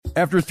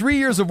After 3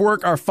 years of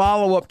work, our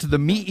follow-up to the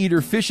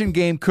MeatEater Fish and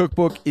Game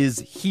Cookbook is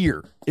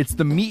here. It's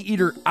the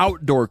MeatEater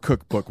Outdoor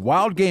Cookbook,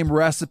 wild game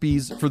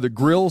recipes for the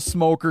grill,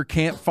 smoker,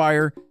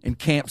 campfire, and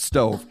camp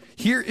stove.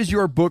 Here is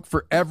your book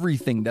for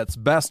everything that's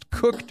best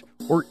cooked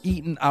or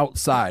eaten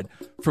outside,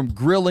 from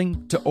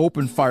grilling to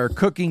open fire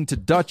cooking to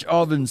Dutch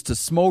ovens to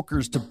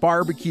smokers to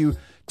barbecue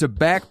to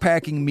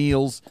backpacking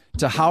meals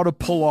to how to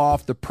pull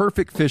off the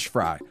perfect fish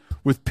fry,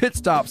 with pit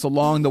stops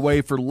along the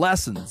way for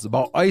lessons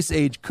about Ice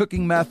Age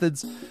cooking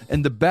methods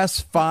and the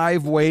best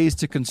 5 ways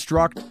to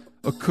construct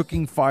a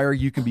cooking fire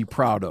you can be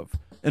proud of.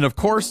 And of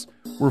course,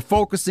 we're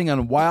focusing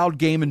on wild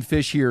game and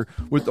fish here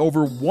with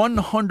over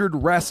 100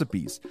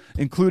 recipes,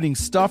 including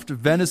stuffed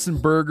venison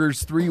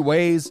burgers 3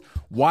 ways,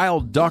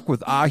 wild duck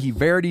with ahi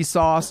verde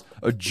sauce,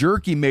 a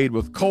jerky made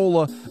with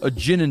cola, a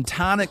gin and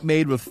tonic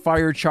made with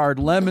fire-charred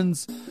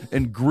lemons,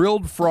 and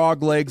grilled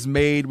frog legs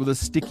made with a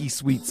sticky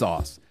sweet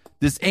sauce.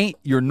 This ain't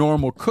your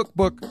normal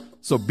cookbook,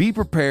 so be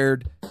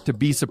prepared to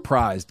be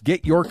surprised.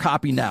 Get your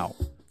copy now.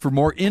 For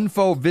more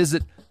info,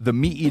 visit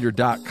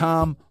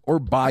themeateater.com or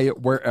buy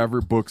it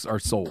wherever books are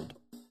sold.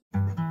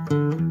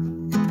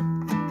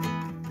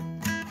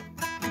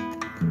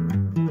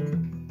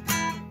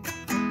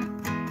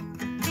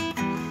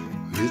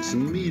 It's a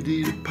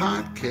MeatEater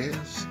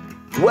podcast.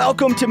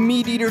 Welcome to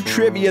MeatEater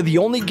Trivia, the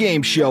only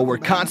game show where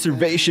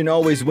conservation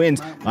always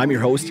wins. I'm your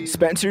host,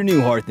 Spencer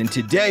Newhart, and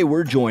today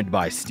we're joined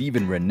by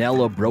Steven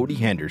Ranella, Brody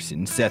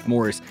Henderson, Seth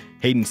Morris,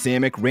 Hayden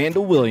Samick,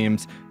 Randall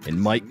Williams,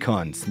 and Mike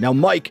Kunz. Now,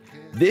 Mike,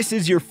 this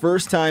is your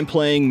first time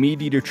playing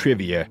MeatEater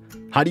Trivia.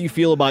 How do you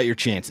feel about your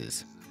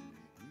chances?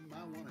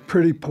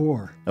 Pretty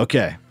poor.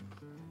 Okay.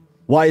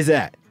 Why is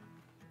that?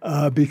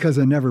 Because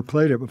I never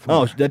played it before.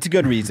 Oh, that's a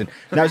good reason.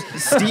 Now,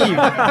 Steve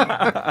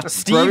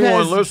For everyone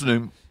has...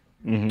 listening,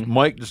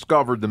 Mike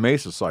discovered the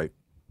Mesa site.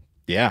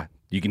 Yeah,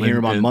 you can hear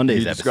him on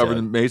Monday's he episode. discovered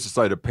the Mesa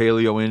site, a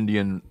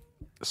Paleo-Indian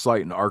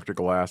site in Arctic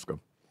Alaska.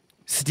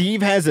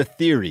 Steve has a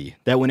theory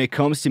that when it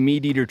comes to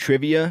MeatEater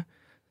Trivia,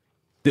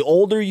 the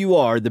older you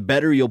are, the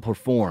better you'll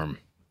perform.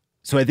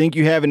 So I think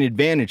you have an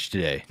advantage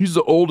today. He's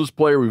the oldest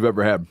player we've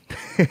ever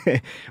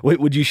had. Wait,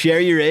 would you share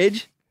your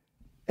age?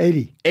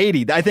 80.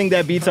 80. I think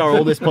that beats our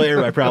oldest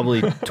player by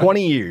probably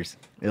 20 years,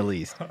 at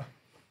least.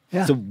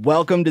 Yeah. So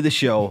welcome to the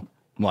show,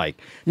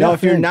 Mike. Now,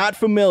 if you're not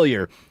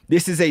familiar,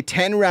 this is a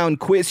 10-round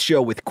quiz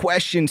show with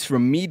questions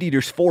from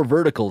MeatEater's 4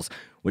 verticals,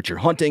 which are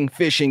hunting,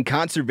 fishing,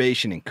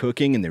 conservation, and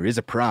cooking, and there is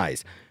a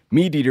prize.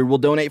 MeatEater will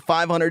donate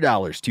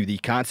 $500 to the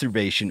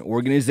conservation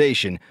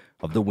organization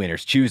of the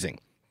winner's choosing.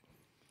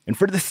 And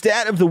for the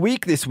stat of the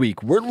week this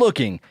week, we're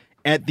looking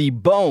at the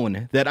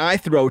bone that I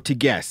throw to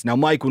guess. Now,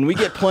 Mike, when we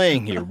get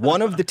playing here,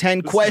 one of the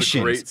 10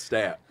 questions... This is a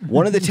great stat.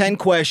 One of the 10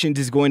 questions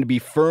is going to be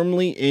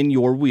firmly in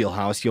your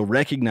wheelhouse. You'll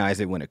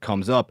recognize it when it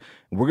comes up.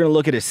 We're going to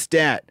look at a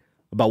stat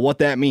about what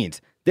that means.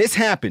 This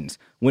happens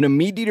when a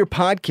MeatEater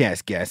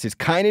podcast guest is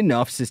kind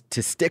enough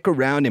to stick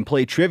around and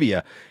play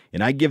trivia,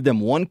 and I give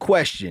them one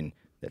question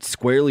that's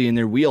squarely in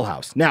their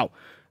wheelhouse. Now,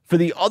 for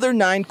the other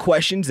 9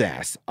 questions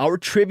asked, our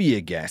trivia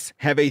guests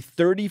have a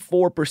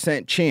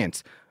 34%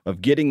 chance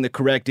of getting the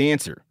correct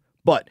answer.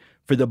 But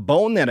for the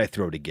bone that I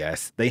throw to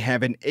guests, they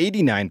have an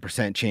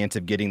 89% chance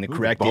of getting the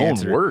correct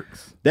answer. Bone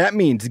works. That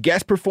means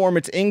guest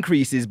performance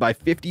increases by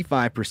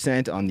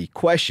 55% on the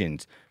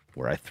questions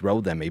where I throw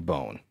them a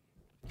bone.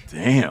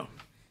 Damn.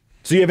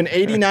 So you have an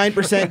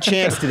 89%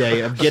 chance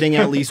today of getting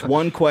at least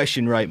one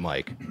question right,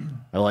 Mike.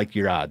 I like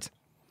your odds.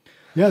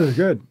 Yeah, they're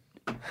good.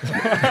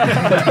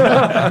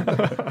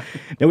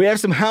 Now, we have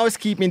some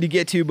housekeeping to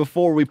get to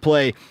before we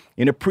play.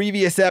 In a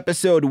previous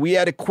episode, we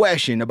had a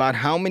question about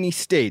how many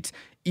states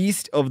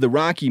east of the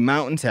Rocky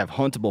Mountains have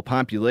huntable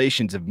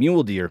populations of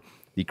mule deer.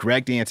 The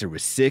correct answer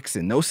was 6,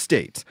 and those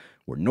states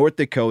were North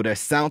Dakota,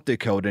 South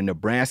Dakota,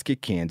 Nebraska,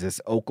 Kansas,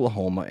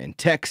 Oklahoma, and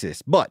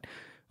Texas. But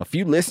a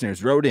few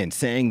listeners wrote in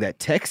saying that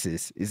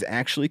Texas is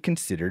actually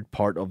considered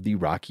part of the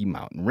Rocky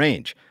Mountain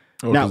Range.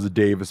 Oh, now, because the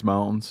Davis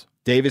Mountains.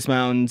 Davis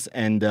Mountains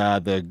and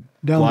the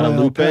Down by El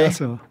Guadalupe.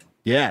 Paso.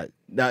 Yeah.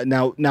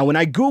 Now, when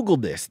I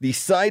Googled this, the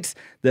sites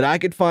that I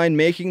could find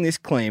making this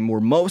claim were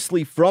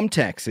mostly from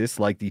Texas,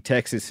 like the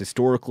Texas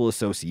Historical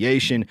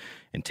Association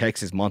and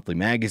Texas Monthly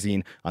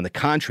Magazine. On the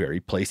contrary,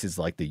 places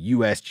like the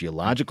U.S.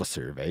 Geological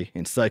Survey,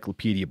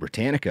 Encyclopedia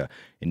Britannica,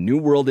 and New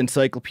World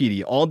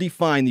Encyclopedia all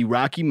define the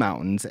Rocky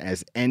Mountains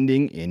as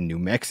ending in New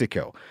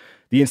Mexico.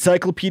 The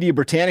Encyclopedia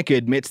Britannica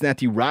admits that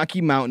the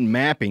Rocky Mountain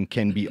mapping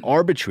can be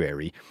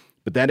arbitrary,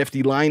 but that if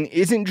the line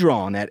isn't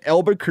drawn at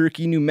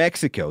Albuquerque, New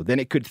Mexico, then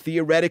it could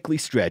theoretically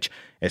stretch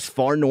as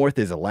far north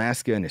as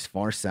Alaska and as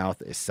far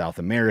south as South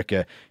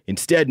America.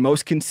 Instead,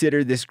 most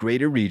consider this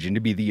greater region to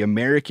be the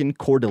American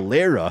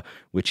Cordillera,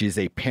 which is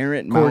a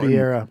parent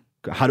Cordillera.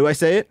 mountain. How do I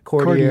say it?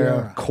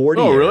 Cordillera.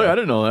 Cordillera. Oh, really? I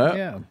didn't know that.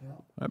 Yeah.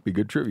 That'd be a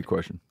good trivia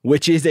question.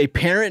 Which is a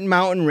parent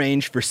mountain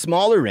range for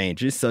smaller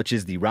ranges such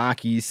as the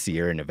Rockies,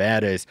 Sierra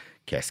Nevadas,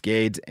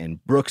 Cascades,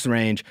 and Brooks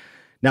Range.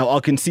 Now,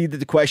 I'll concede that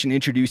the question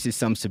introduces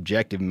some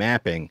subjective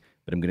mapping,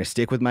 but I'm going to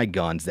stick with my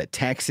guns that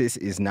Texas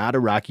is not a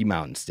Rocky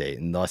Mountain state,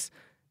 and thus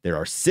there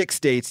are 6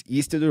 states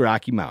east of the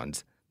Rocky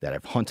Mountains that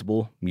have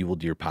huntable mule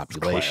deer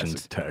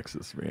populations. Classic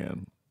Texas,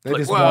 man. They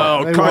just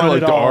Well, want, kind of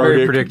like it the all. Arctic.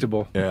 Very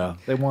predictable. Yeah.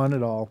 They want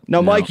it all.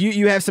 Now, Mike,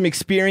 you have some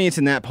experience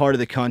in that part of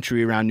the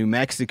country around New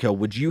Mexico.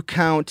 Would you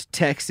count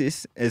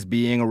Texas as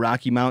being a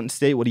Rocky Mountain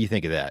state? What do you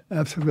think of that?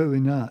 Absolutely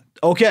not.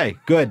 Okay,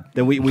 good.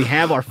 Then we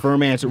have our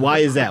firm answer. Why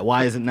is that?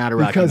 Why is it not a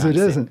Rocky Because it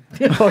Mountain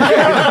state? isn't.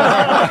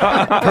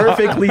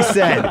 Perfectly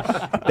said.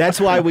 That's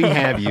why we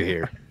have you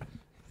here.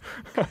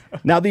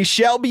 Now, the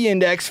Shelby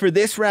Index for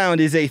this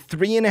round is a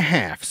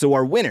 3.5, so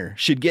our winner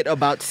should get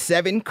about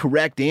 7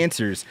 correct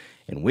answers.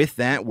 And with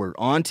that, we're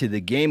on to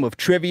the game of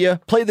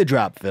trivia. Play the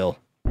drop, Phil.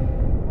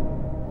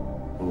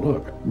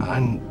 Look,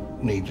 I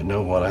need to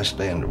know what I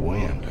stand to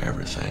win.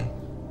 Everything.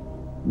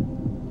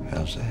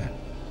 How's that?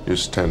 You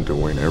stand to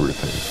win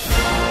everything.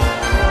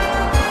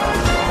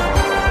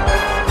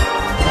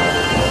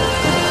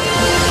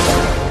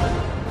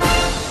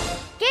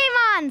 Game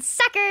on,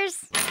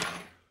 suckers!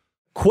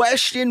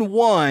 Question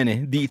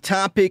 1. The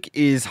topic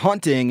is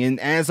hunting, and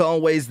as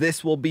always,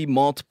 this will be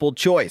multiple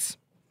choice.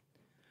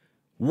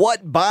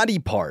 What body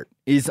part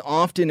is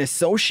often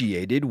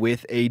associated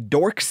with a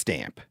dork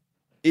stamp?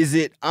 Is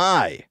it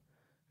eye,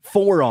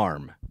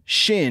 forearm,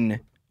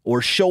 shin,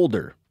 or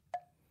shoulder?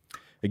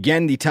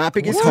 Again, the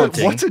topic is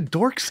hunting. What's a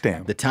dork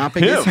stamp? The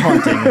topic is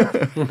hunting.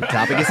 The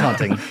topic is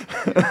hunting.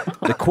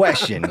 The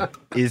question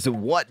is,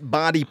 what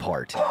body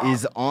part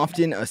is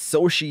often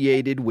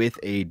associated with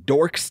a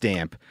dork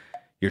stamp?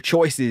 Your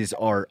choices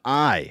are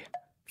eye,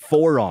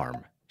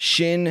 forearm,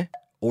 shin,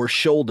 or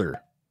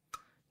shoulder.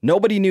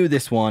 Nobody knew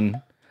this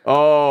one.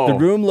 Oh. The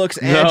room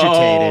looks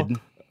agitated.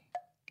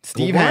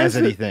 Steve has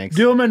it, he thinks.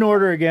 Do them in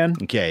order again.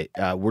 Okay,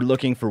 we're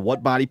looking for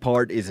what body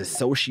part is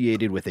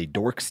associated with a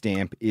dork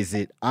stamp. Is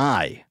it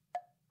eye,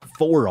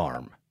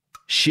 forearm,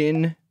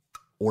 shin,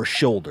 or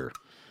shoulder?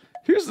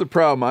 Here's the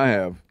problem I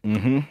have.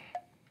 Mm-hmm.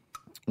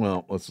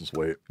 Well, let's just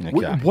wait.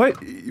 Okay.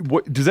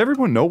 What? Does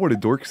everyone know what a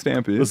dork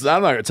stamp is? Listen,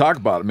 I'm not going to talk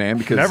about it, man,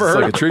 because Never it's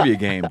heard like a trivia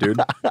game, dude.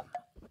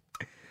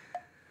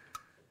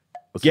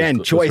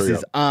 Again,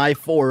 choices eye,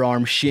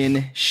 forearm,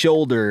 shin,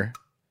 shoulder.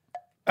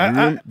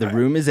 The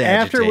room is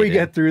agitated. After we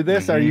get through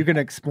this, are you going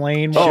to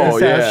explain what Oh,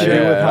 this has yeah, to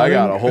do with yeah. I hunting?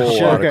 got a whole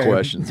Sure. lot of Okay.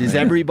 questions. Does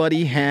man.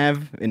 everybody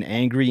have an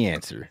angry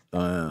answer?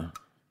 Not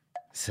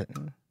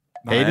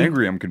Hayden?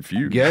 angry. I'm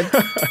confused. Good?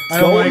 I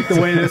don't like the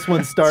way this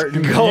one's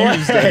starting. Go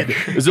ahead.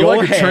 Is it Go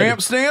like ahead. a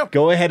tramp stamp?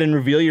 Go ahead and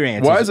reveal your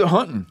answers. Why is it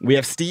hunting? We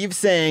have Steve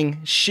saying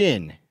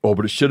shin. Oh,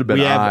 but it should have been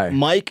We have eye.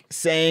 Mike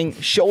saying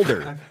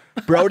shoulder.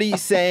 Brody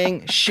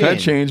saying shin. Can I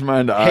change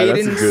mine to eye? That's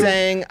Hayden a good.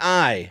 saying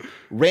eye.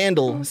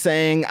 Randall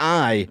saying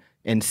eye.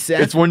 And Seth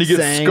It's when you get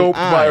saying scoped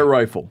eye. by a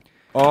rifle.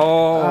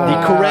 Oh.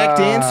 The correct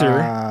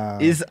answer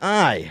is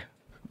eye.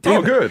 Oh,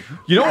 good.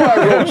 You know why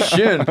I wrote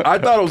shin? I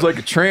thought it was like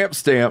a tramp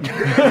stamp,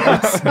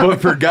 but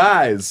for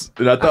guys.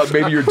 And I thought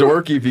maybe you're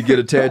dorky if you get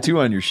a tattoo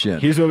on your shin.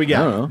 Here's what we I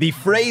don't know. got. The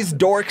phrase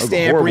dork That's a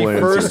stamp horrible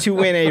refers answer. to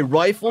when a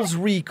rifle's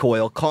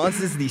recoil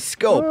causes the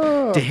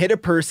scope to hit a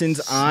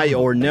person's eye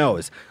or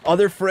nose.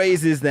 Other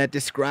phrases that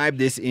describe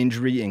this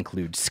injury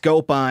include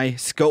scope eye,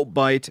 scope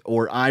bite,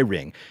 or eye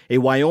ring. A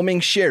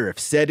Wyoming sheriff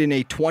said in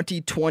a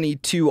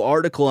 2022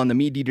 article on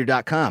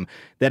themeateater.com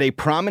that a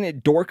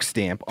prominent dork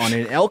stamp on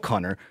an elk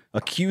hunter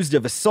accused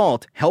of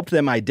assault helped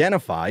them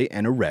identify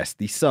and arrest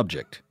the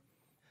subject.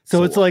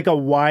 So it's like a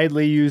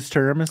widely used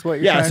term, is what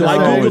you're Yeah, trying so to I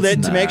say? Googled it's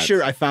it to make not.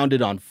 sure. I found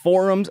it on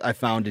forums. I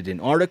found it in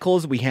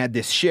articles. We had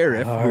this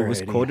sheriff who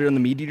was Alrighty. quoted on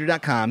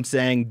themeateater.com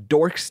saying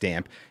dork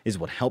stamp is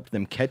what helped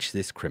them catch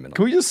this criminal.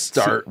 Can we just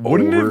start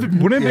Wouldn't over? it be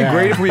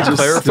great if we Just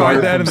clarified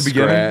start that from in the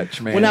beginning?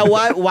 scratch, man. Well, now,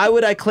 why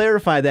would I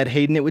clarify that,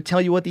 Hayden? It would tell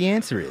you what the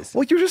answer is.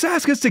 Well, you just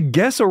ask us to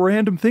guess a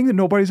random thing that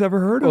nobody's ever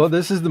heard of. Well,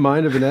 this is the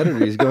mind of an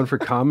editor. He's going for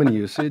common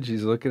usage.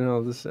 He's looking at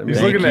all this. I mean, He's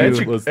Thank looking to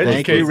you. educate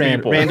Thank you,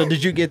 people. Randall.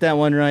 Did you get that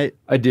one right?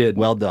 I did.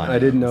 Well done. I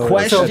didn't know.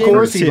 Question So of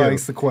course he two.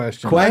 likes the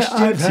question. Question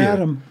I've two. had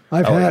them.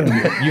 I've had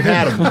them. You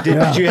had them.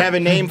 Did you have a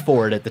name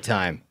for it at the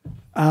time?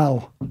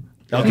 Ow.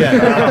 Okay,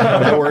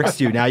 that works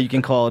too. Now you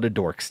can call it a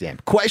dork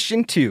stamp.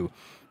 Question 2.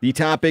 The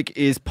topic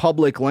is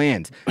public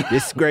lands.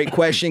 This great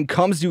question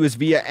comes to us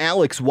via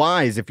Alex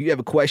Wise. If you have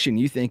a question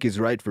you think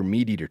is right for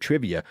Meat Eater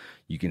Trivia,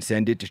 you can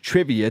send it to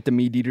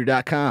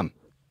trivia@themeateater.com.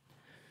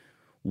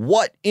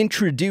 What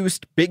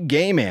introduced big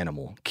game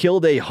animal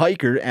killed a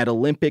hiker at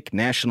Olympic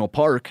National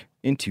Park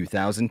in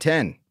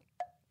 2010?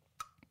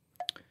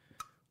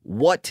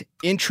 What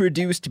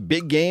introduced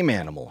big game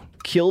animal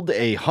killed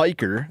a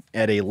hiker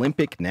at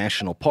Olympic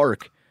National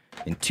Park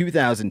in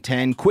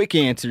 2010? Quick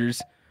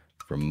answers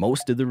from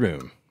most of the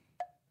room.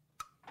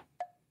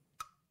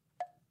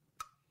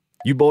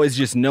 You boys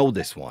just know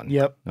this one.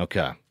 Yep.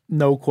 Okay.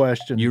 No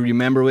question. You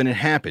remember when it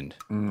happened?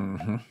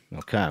 Mm-hmm.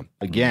 Okay.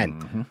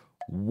 Again,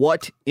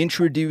 what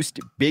introduced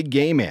big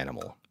game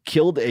animal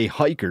killed a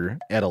hiker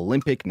at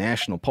Olympic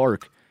National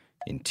Park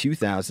in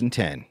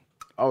 2010?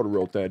 I would have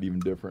wrote that even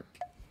different.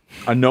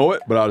 I know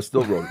it, but I would have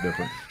still wrote it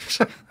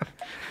different.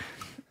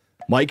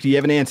 Mike, do you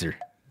have an answer?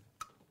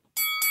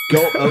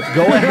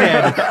 Go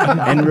ahead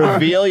and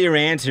reveal your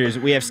answers.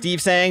 We have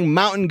Steve saying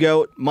mountain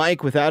goat,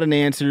 Mike without an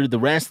answer, the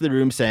rest of the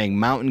room saying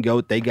mountain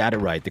goat. They got it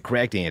right. The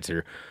correct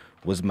answer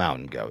was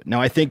mountain goat. Now,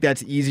 I think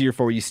that's easier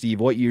for you, Steve.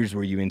 What years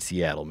were you in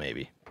Seattle,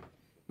 maybe?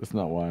 That's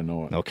not why I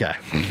know it. Okay.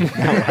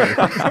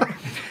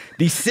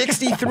 The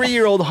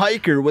 63-year-old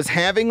hiker was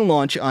having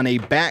lunch on a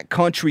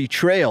backcountry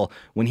trail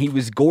when he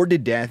was gored to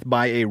death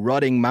by a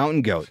rutting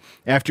mountain goat.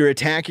 After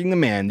attacking the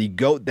man, the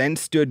goat then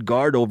stood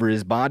guard over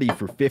his body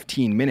for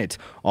 15 minutes,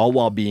 all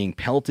while being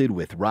pelted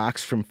with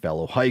rocks from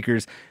fellow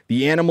hikers.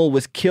 The animal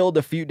was killed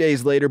a few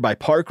days later by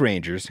park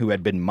rangers who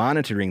had been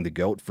monitoring the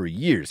goat for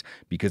years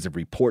because of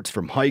reports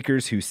from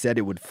hikers who said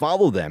it would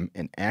follow them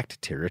and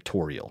act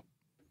territorial.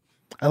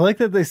 I like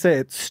that they say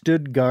it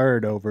stood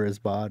guard over his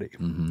body.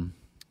 Mm-hmm.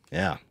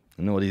 Yeah.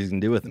 I know what he's going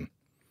to do with him.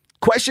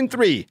 Question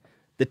 3.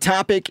 The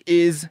topic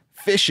is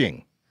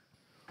fishing.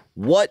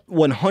 What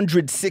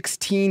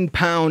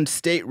 116-pound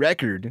state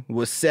record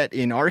was set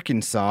in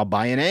Arkansas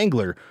by an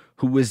angler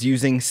who was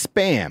using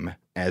Spam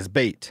as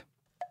bait?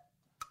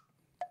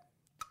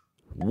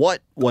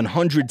 What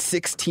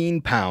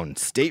 116-pound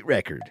state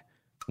record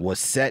was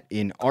set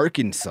in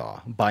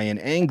Arkansas by an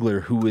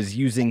angler who was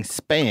using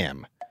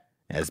Spam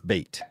as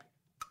bait?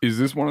 Is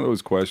this one of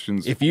those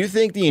questions? If you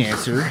think the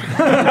answer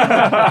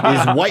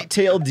is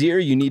white-tailed deer,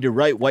 you need to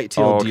write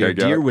white-tailed deer.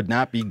 got Deer it. would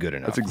not be good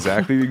enough. That's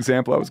exactly the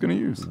example I was going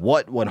to use.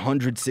 What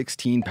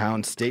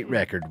 116-pound state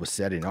record was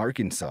set in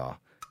Arkansas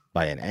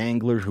by an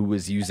angler who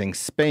was using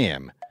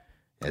Spam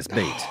as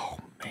bait? Oh,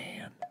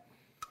 man.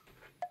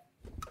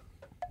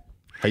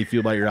 How you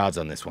feel about your odds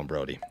on this one,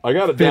 Brody? I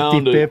got it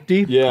down to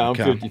 50-50? Yeah, I'm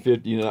Okay.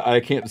 50-50. You know, I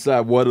can't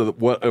decide what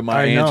are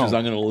my I know. answers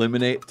I'm going to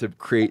eliminate to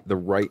create the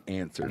right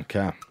answer.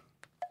 Okay.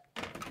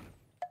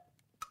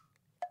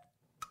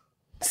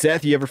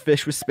 Seth, you ever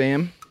fish with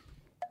Spam?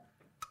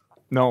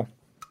 No.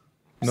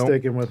 Nope.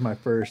 Sticking with my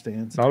first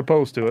answer. Not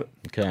opposed to it.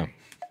 Okay.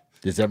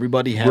 Does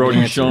everybody have Bro, an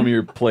you answer? show me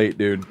your plate,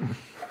 dude.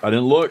 I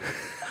didn't look.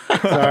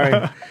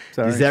 Sorry.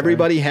 Does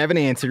everybody have an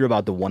answer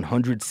about the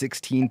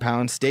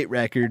 116-pound state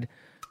record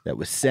that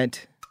was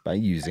set by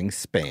using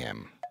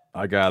Spam?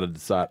 I got to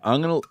decide.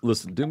 I'm going to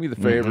listen. Do me the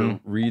favor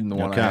reading the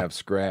one Okay. I have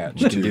scratched.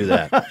 You can do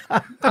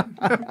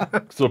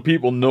that. So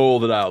people know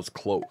that I was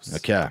close.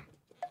 Okay.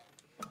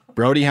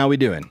 Brody, how we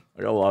doing?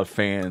 I got a lot of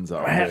fans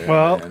out there.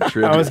 Well, man.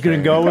 Trivia I was going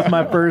to go fans. with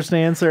my first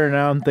answer, and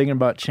now I'm thinking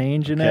about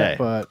changing Okay. it,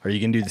 but Are you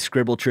going to do the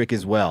scribble trick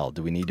as well?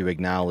 Do we need to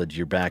acknowledge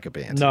your backup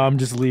answer? no, I'm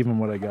just leaving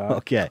what I got.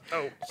 Okay.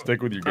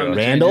 Stick with your I'm gut.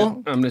 Randall?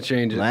 I'm going to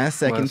change it. Last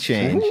second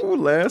change. Ooh,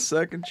 last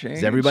second change.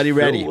 Is everybody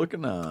Still ready?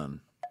 looking on.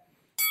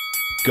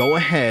 Go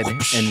ahead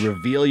and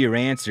reveal your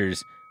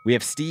answers. We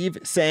have Steve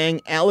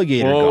saying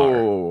alligator gar,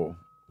 Whoa.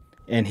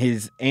 and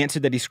his answer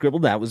that he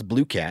scribbled out was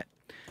blue cat.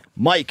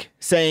 Mike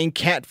saying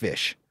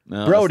catfish. No,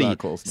 that's Brody not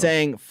close enough.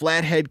 saying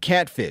flathead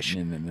catfish.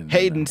 No.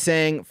 Hayden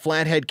saying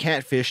flathead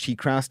catfish. He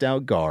crossed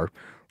out gar.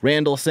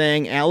 Randall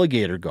saying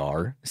alligator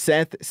gar.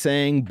 Seth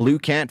saying blue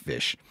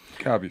catfish.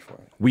 Copy fly.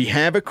 We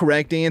have a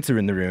correct answer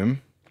in the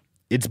room.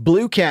 It's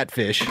blue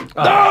catfish.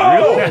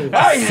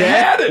 I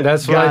had it.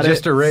 That's what I Got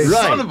just it. erased.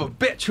 Right. Son of a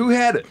bitch. Who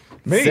had it?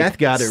 Seth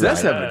got it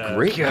Seth's right. having a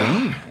great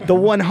game. The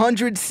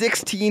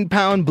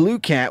 116-pound blue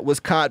cat was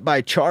caught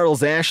by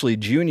Charles Ashley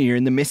Jr.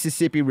 in the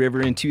Mississippi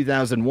River in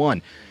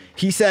 2001.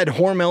 He said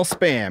Hormel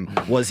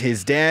Spam was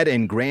his dad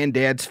and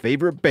granddad's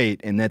favorite bait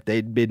and that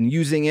they'd been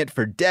using it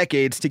for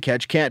decades to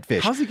catch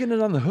catfish. How's he getting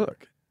it on the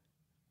hook?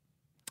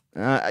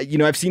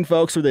 I've seen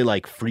folks where they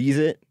like freeze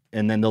it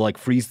and then they'll like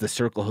freeze the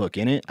circle hook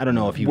in it. I don't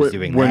know if he was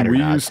doing when that or we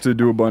not. used to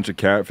do a bunch of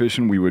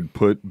catfishing, we would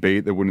put bait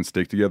that wouldn't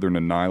stick together in a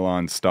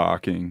nylon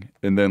stocking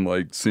and then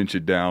like cinch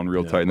it down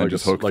real tight and then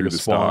just hook through the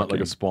stocking.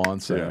 Like a spawn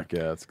sack.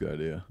 Yeah, that's a good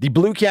idea. The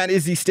blue cat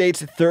is the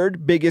state's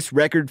third biggest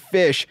record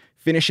fish,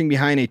 finishing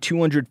behind a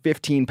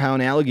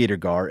 215-pound alligator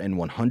gar and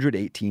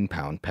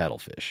 118-pound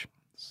paddlefish.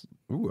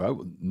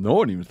 Ooh, no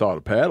one even thought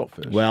of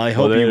paddlefish. Well, I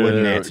hope you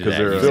wouldn't answer that.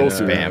 They're using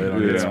filthy. Spam. They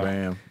don't get Yeah.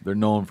 spam. They're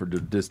known for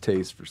their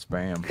distaste for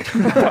spam.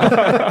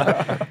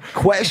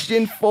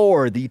 Question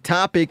 4. The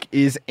topic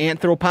is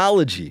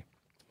anthropology.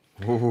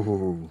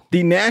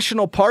 The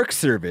National Park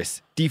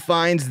Service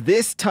defines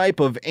this type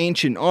of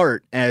ancient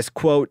art as,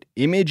 quote,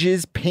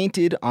 images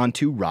painted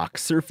onto rock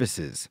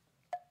surfaces.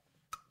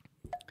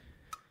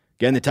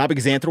 Again, the topic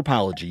is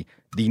anthropology.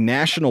 The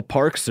National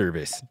Park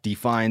Service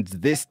defines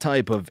this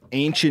type of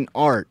ancient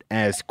art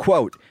as,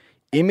 quote,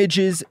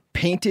 images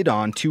painted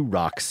onto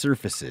rock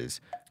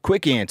surfaces.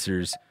 Quick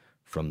answers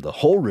from the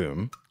whole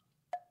room.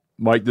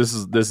 Mike, this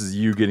is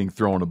you getting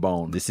thrown a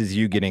bone. This is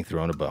you getting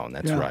thrown a bone.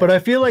 That's Yeah. right. But I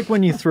feel like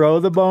when you throw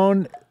the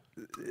bone,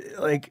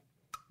 like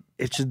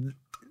it should,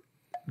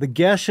 the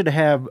guest should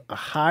have a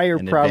higher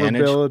An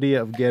advantage? probability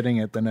of getting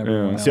it than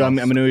everyone else. So I'm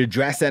going to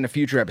address that in a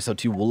future episode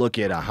too. We'll look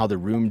at how the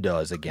room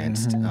does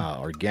against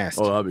our guest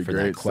Oh, that'd be for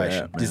great that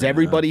question. stat, Does man.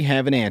 everybody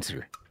have an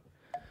answer?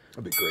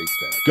 That'd be great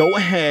stat. Go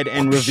ahead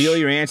and reveal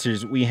your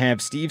answers. We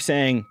have Steve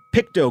saying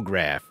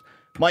pictograph,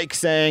 Mike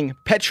saying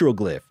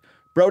petroglyph,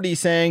 Brody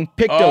saying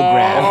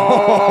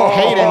pictograph.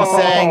 Hayden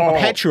saying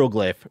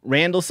petroglyph.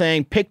 Randall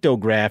saying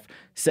pictograph.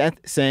 Seth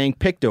saying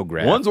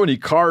pictograph. One's when you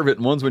carve it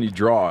and one's when you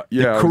draw it.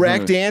 The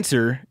correct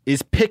answer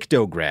is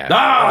pictograph.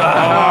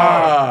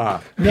 No,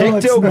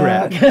 it's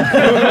Pictograph.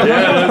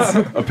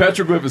 not. A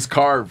petroglyph is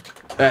carved,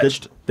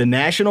 etched. The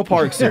National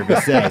Park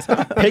Service says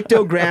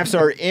pictographs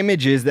are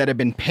images that have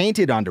been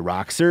painted onto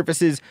rock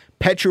surfaces,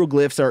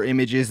 petroglyphs are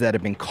images that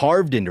have been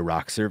carved into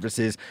rock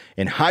surfaces,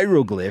 and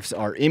hieroglyphs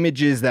are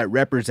images that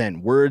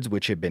represent words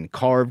which have been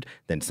carved,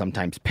 then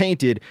sometimes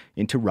painted,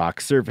 into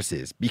rock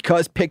surfaces.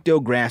 Because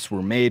pictographs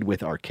were made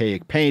with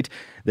archaic paint,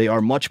 they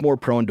are much more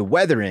prone to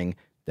weathering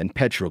than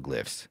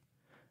petroglyphs.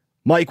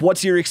 Mike,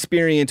 what's your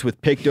experience with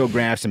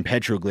pictographs and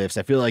petroglyphs?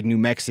 I feel like New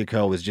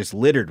Mexico is just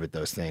littered with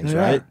those things,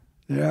 right?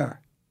 Yeah.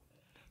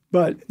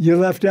 But you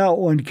left out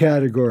one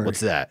category. What's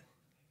that?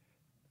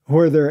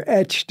 Where they're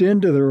etched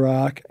into the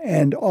rock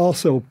and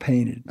also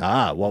painted.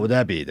 What would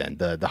that be then?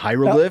 The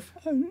hieroglyph?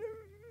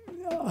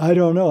 I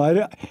don't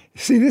know.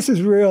 See, this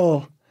is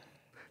real.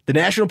 The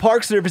National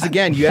Park Service,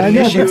 again, you had I an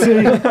know, issue. but see-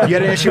 You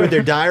had an issue with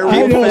their diary.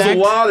 He pulls a fact?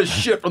 lot of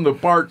shit from the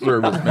Park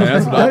Service, man.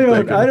 That's what I'm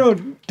thinking. I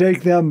don't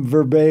take them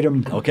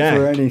verbatim Okay.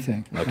 for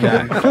anything. Okay.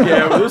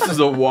 Yeah, but this is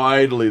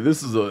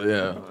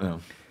yeah.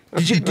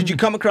 Did you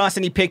come across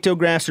any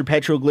pictographs or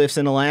petroglyphs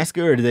in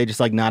Alaska, or do they just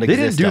like not They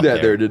exist? didn't do up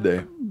that there, did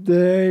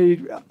they?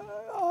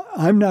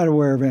 I'm not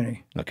aware of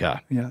any. Okay.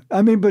 Yeah.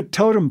 I mean, but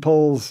totem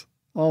poles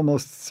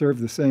almost serve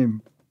the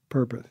same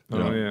purpose.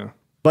 Oh, yeah.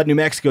 But New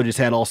Mexico just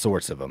had all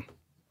sorts of them.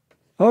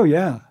 Oh,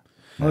 yeah.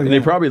 Oh, And yeah.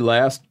 they probably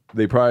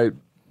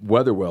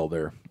weather well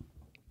there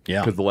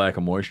Yeah. because of the lack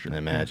of moisture. I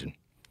imagine.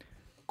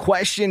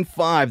 Question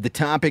 5. The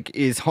topic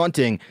is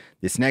hunting.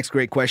 This next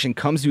great question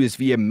comes to us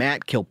via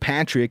Matt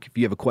Kilpatrick. If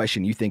you have a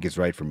question you think is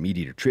right for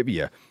MeatEater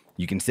Trivia,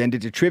 you can send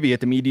it to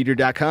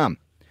trivia@themeateater.com.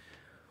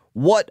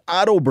 What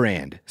auto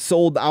brand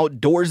sold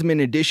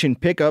Outdoorsman Edition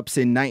pickups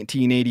in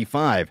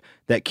 1985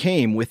 that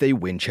came with a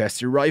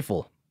Winchester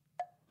rifle?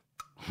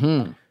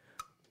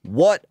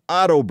 What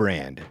auto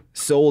brand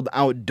sold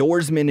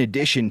Outdoorsman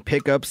Edition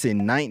pickups in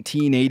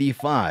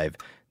 1985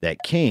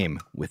 that came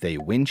with a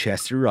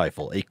Winchester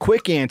rifle? A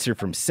quick answer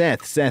from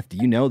Seth. Seth, do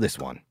you know this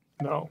one?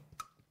 No.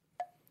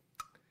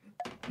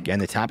 Again,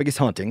 the topic is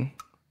hunting.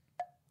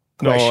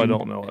 No, I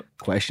don't know it.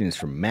 Question is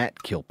from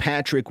Matt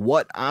Kilpatrick.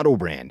 What auto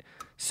brand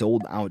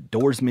sold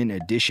Outdoorsman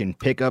Edition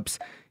pickups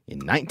in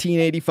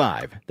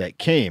 1985 that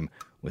came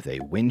with a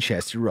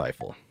Winchester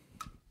rifle?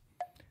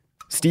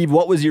 Steve,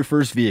 what was your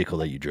first vehicle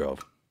that you drove?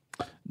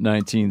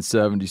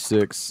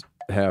 1976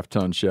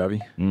 half-ton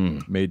Chevy.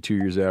 Made 2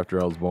 years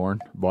after I was born.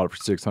 Bought it for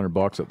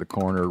 $600 at the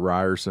corner of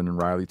Ryerson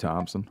and Riley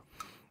Thompson.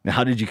 Now,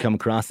 how did you come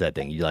across that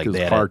thing? You like It was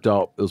that?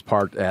 It was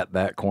parked at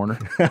that corner,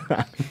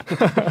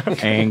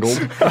 angled.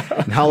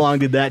 And how long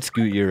did that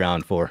scoot you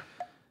around for?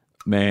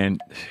 Man,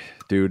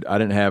 dude, I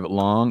didn't have it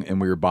long,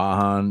 and we were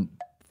bahaing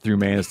through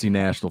Manistee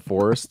National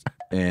Forest,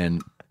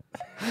 and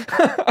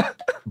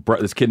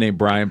this kid named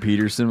Brian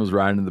Peterson was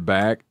riding in the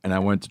back, and I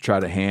went to try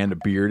to hand a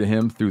beer to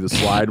him through the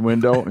slide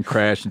window and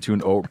crashed into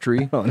an oak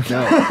tree. Oh,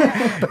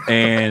 no.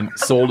 And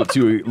sold it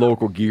to a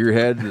local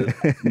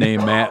gearhead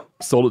named Matt.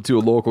 Sold it to a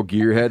local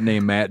gearhead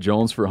named Matt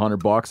Jones for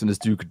 $100, and this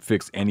dude could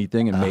fix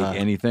anything and make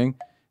anything.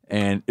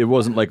 And it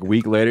wasn't like a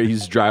week later,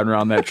 he's driving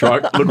around that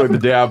truck. Looked like the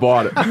day I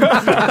bought it.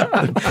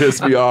 It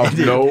pissed me off.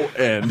 No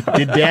end.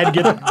 Did Dad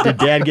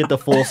get the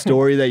full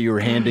story that you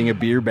were handing a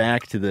beer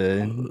back to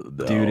the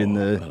dude in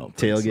the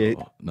tailgate?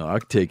 So. No, I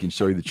could take and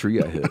show you the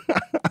tree I hit.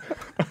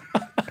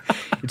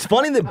 It's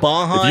funny that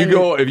Baja.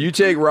 If you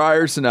take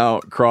Ryerson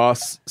out,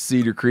 cross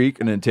Cedar Creek,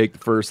 and then take the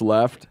first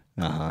left,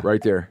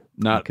 right there,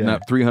 not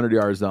 300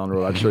 yards down the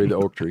road, I'd show you the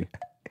oak tree.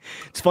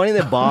 It's funny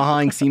that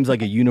Bajaing seems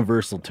like a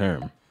universal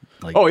term.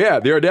 Like, oh yeah,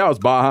 the other day I was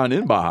Baja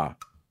in Baja.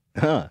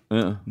 Huh.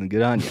 Yeah.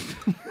 Good on you.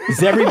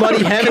 Does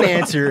everybody have an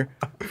answer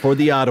for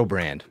the auto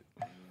brand?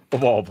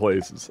 Of all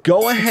places.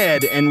 Go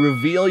ahead and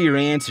reveal your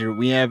answer.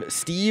 We have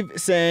Steve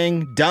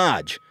saying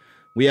Dodge.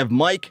 We have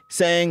Mike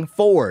saying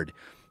Ford.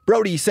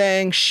 Brody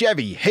saying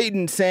Chevy.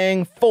 Hayden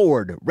saying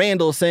Ford.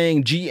 Randall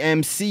saying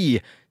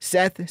GMC.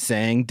 Seth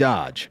saying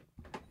Dodge.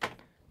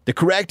 The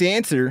correct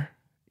answer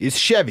is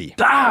Chevy.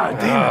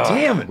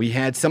 Damn it. We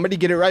had somebody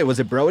get it right. Was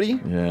it Brody?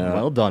 Yeah.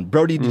 Well done.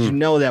 Brody, did you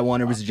know that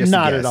one, or was it just a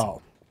Not guess? at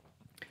all.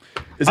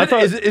 Is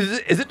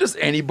it just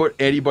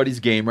anybody's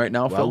game right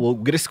now, Well, Phil? we'll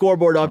get a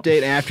scoreboard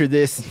update after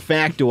this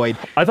factoid.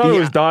 I thought it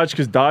was Dodge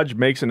because Dodge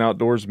makes an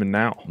Outdoorsman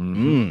now.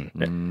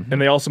 And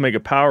they also make a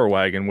Power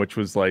Wagon, which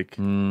was like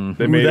they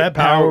made that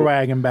Power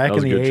Wagon back That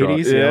in was the a good truck.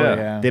 80s.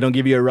 Yeah. They don't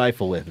give you a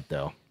rifle with it,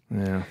 though.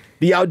 Yeah.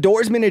 The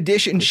Outdoorsman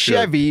Edition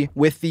Chevy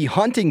with the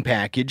hunting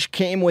package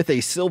came with a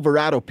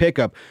Silverado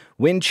pickup,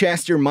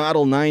 Winchester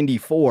Model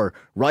 94,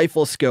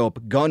 rifle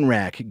scope, gun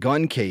rack,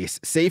 gun case,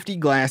 safety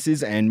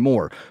glasses, and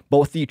more.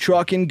 Both the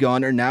truck and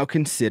gun are now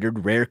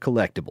considered rare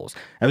collectibles.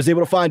 I was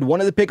able to find one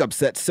of the pickups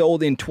that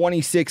sold in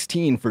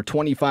 2016 for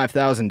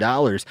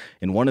 $25,000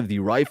 and one of the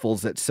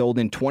rifles that sold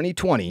in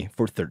 2020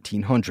 for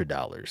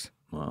 $1,300.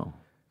 Wow.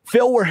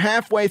 Phil, we're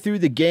halfway through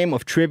the game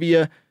of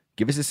trivia.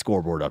 Give us a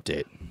scoreboard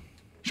update.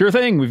 Sure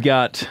thing. We've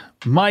got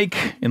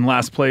Mike in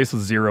last place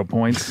with 0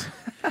 points.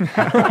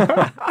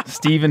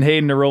 Steve and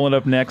Hayden are rolling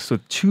up next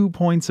with 2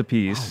 points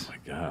apiece. Oh, my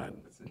God.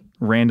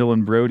 Randall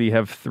and Brody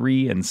have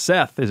 3, and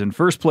Seth is in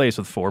first place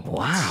with 4 points.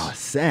 Wow,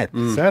 Seth.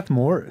 Seth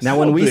Morris. Now,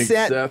 when we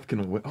sat, Seth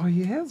can win. Oh,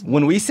 he has one.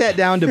 when we sat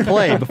down to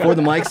play before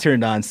the mics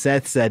turned on,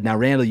 Seth said, "Now,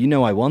 Randall, you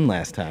know I won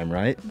last time,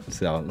 right?"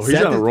 So he's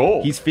on a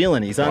roll. He's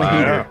feeling. He's on a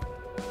heater.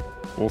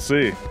 We'll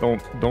see.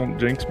 Don't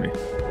jinx me.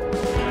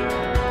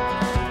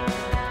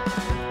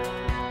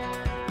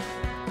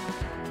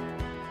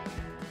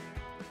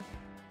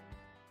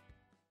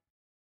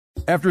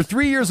 After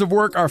 3 years of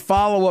work, our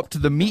follow-up to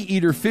the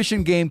MeatEater Fish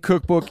and Game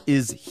Cookbook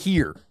is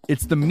here.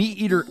 It's the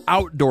MeatEater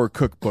Outdoor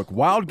Cookbook,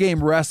 wild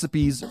game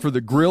recipes for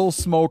the grill,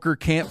 smoker,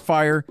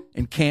 campfire,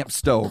 and camp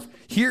stove.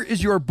 Here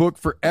is your book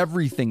for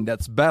everything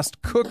that's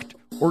best cooked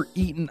or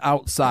eaten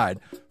outside.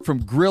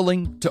 From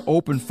grilling to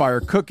open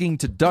fire cooking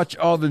to Dutch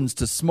ovens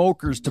to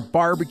smokers to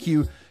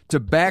barbecue to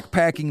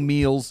backpacking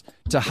meals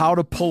to how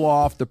to pull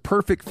off the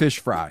perfect fish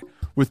fry,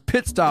 with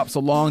pit stops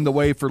along the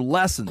way for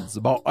lessons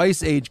about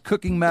Ice Age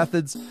cooking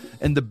methods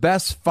and the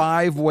best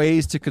 5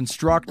 ways to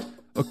construct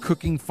a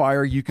cooking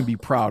fire you can be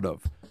proud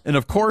of. And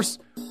of course,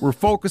 we're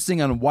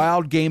focusing on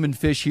wild game and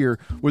fish here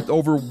with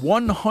over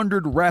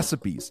 100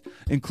 recipes,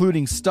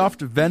 including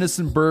stuffed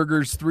venison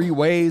burgers 3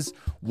 ways,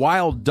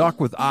 wild duck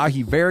with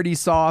ahi verde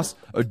sauce,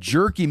 a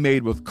jerky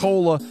made with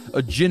cola,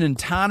 a gin and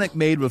tonic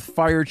made with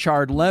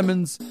fire-charred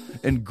lemons,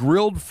 and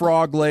grilled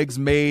frog legs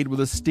made with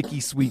a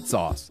sticky sweet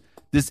sauce.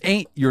 This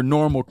ain't your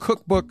normal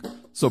cookbook,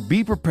 so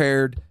be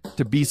prepared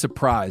to be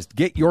surprised.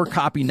 Get your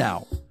copy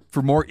now.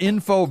 For more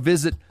info,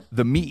 visit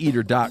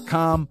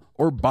themeateater.com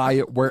or buy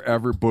it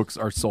wherever books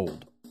are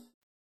sold.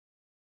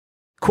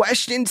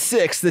 Question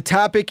 6. The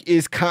topic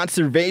is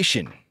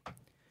conservation.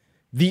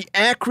 The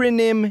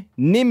acronym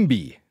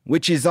NIMBY,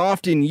 which is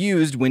often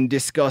used when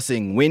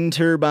discussing wind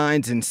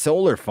turbines and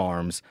solar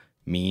farms,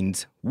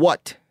 means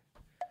what?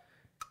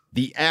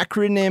 The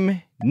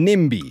acronym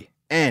NIMBY,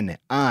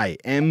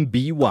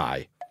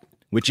 NIMBY,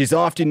 which is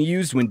often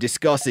used when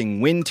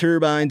discussing wind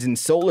turbines and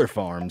solar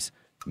farms,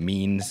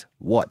 means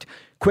what?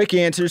 Quick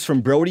answers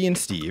from Brody and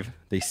Steve.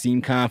 They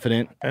seem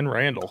confident. And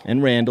Randall.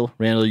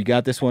 Randall, you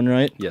got this one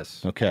right?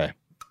 Yes. Okay.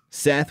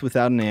 Seth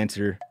without an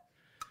answer.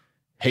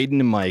 Hayden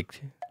and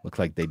Mike look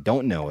like they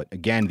don't know it.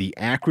 Again, the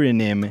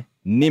acronym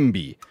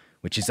NIMBY,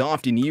 which is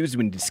often used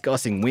when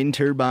discussing wind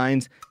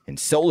turbines and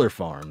solar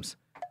farms,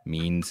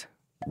 means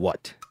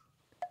what?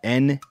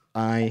 NIMBY.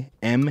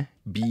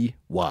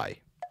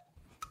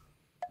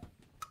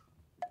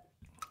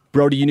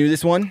 Brody, you knew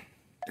this one?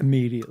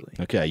 Immediately.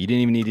 Okay, you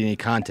didn't even need any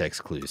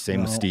context clues.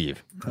 Same with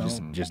Steve. No.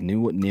 Just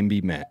knew what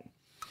NIMBY meant.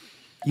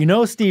 You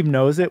know Steve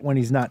knows it when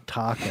he's not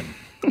talking.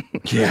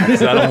 Yeah,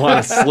 'cause I don't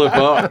want to slip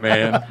up,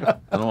 man.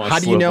 I don't want to How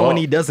do you know when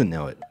he doesn't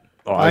know it?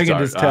 Oh, I can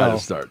just tell. I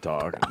just start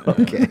talking.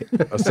 Okay.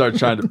 I start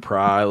trying to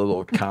pry a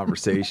little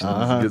conversation,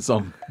 get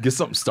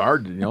something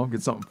started,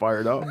 get something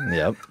fired up.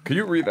 Yep. Can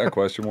you read that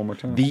question one more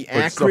time? The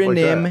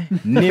acronym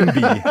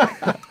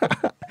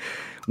NIMBY,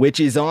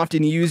 which is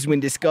often used when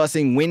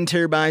discussing wind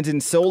turbines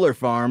and solar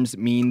farms,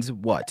 means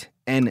what?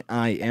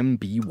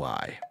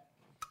 NIMBY.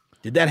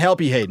 Did that help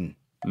you, Hayden?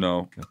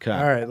 No. Okay.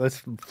 All right,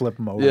 let's flip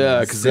them over.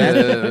 Yeah, because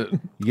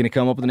You gonna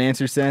come up with an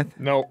answer, Seth?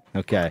 No.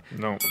 Okay.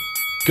 No.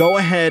 Go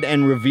ahead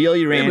and reveal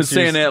your They've been answers.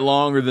 saying that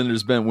longer than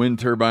there's been wind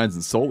turbines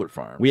and solar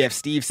farms. We have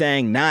Steve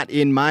saying, not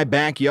in my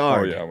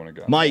backyard. Oh, yeah, I would've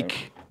gotten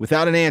Mike,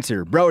 without an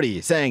answer. Brody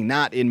saying,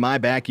 not in my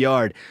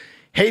backyard.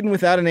 Hayden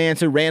without an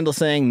answer. Randall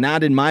saying,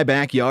 not in my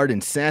backyard.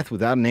 And Seth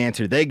without an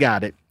answer. They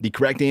got it. The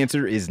correct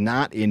answer is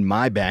not in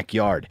my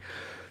backyard.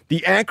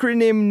 The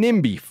acronym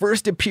NIMBY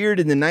first appeared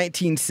in the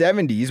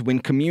 1970s when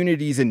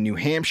communities in New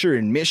Hampshire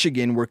and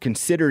Michigan were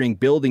considering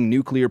building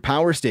nuclear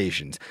power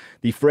stations.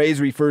 The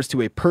phrase refers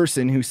to a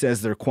person who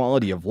says their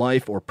quality of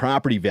life or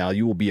property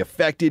value will be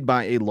affected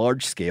by a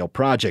large-scale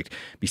project.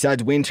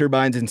 Besides wind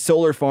turbines and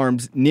solar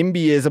farms,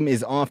 NIMBYism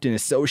is often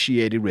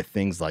associated with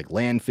things like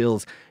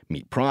landfills,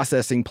 meat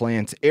processing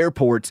plants,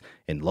 airports,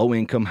 and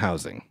low-income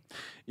housing.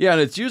 Yeah,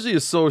 and it's usually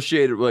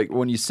associated, like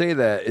when you say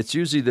that, it's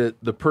usually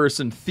that the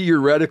person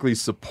theoretically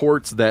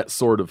supports that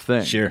sort of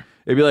thing. Sure.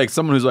 It'd be like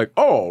someone who's like,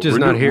 oh, Just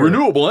not here.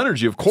 renewable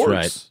energy, of course.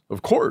 right.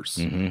 Of course.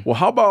 Mhm. Well,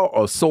 how about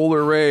a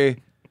solar array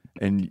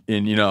in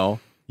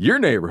your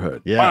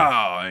neighborhood? Yeah.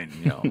 Wow,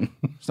 and,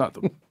 it's not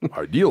the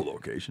ideal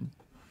location.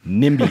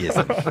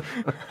 NIMBYism.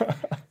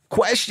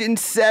 Question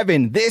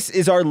 7. This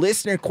is our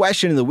listener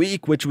question of the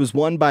week, which was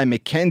won by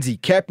Mackenzie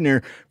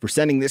Kepner. For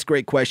sending this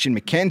great question,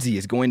 Mackenzie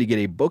is going to get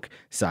a book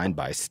signed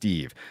by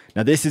Steve.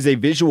 Now, this is a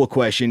visual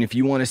question. If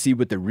you want to see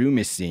what the room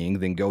is seeing,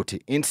 then go to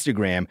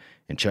Instagram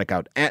and check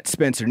out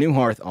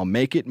 @SpencerNewharth. I'll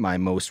make it my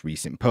most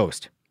recent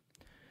post.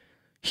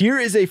 Here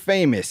is a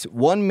famous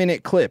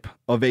 1-minute clip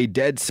of a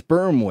dead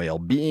sperm whale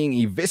being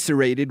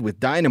eviscerated with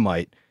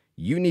dynamite.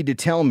 You need to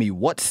tell me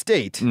what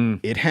state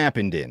it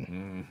happened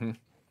in. Mm-hmm.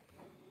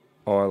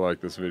 Oh, I like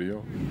this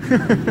video.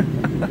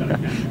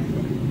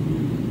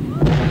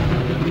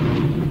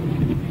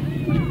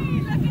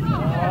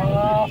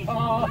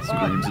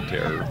 Screams of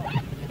terror.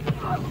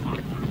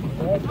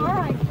 All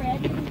right,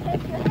 Fred, you can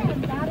take your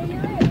hands out of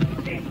your ears.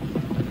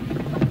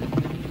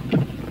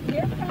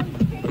 Here comes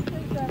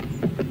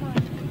pieces of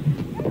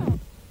mine.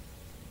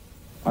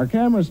 Our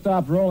camera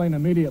stopped rolling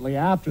immediately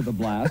after the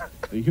blast.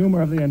 The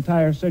humor of the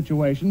entire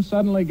situation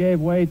suddenly gave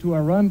way to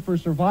a run for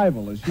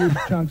survival as huge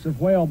chunks of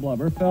whale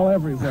blubber fell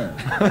everywhere.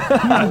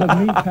 Pieces of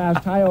meat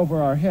passed high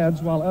over our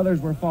heads while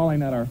others were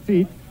falling at our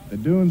feet. The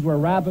dunes were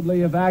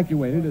rapidly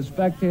evacuated as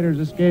spectators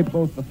escaped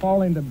both the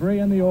falling debris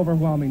and the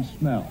overwhelming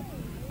smell.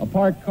 A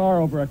parked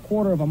car over a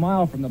quarter of a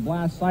mile from the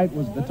blast site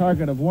was the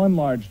target of one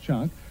large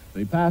chunk.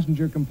 The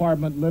passenger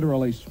compartment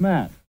literally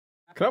smashed.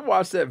 Can I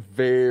watch that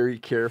very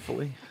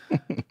carefully?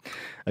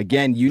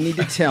 Again, you need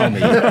to tell me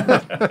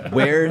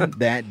where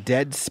that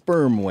dead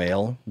sperm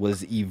whale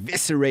was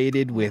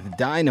eviscerated with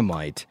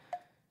dynamite.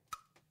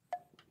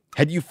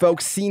 Had you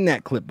folks seen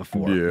that clip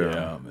before?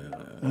 Yeah,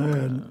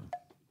 man.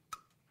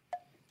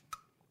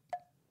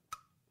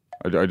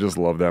 I just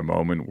love that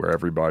moment where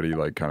everybody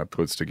like kind of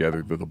puts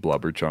together that the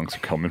blubber chunks are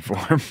coming for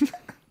him.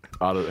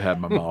 I'd have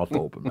had my mouth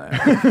open,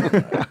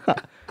 man.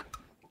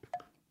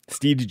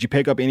 Steve, did you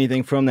pick up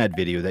anything from that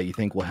video that you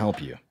think will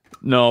help you?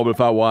 No, but if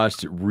I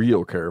watched it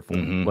real careful,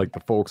 like the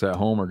folks at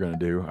home are going to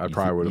do, I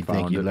probably would have found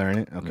think it. You learn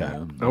it? Okay.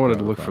 Yeah, I wanted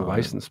to look for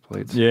license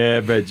plates. Yeah,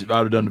 I'd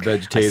have done the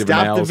vegetative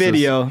Stop analysis. the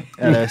video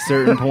at a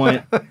certain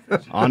point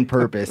on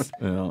purpose.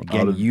 Yeah,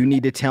 Again, you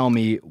need to tell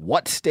me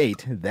what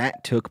state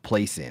that took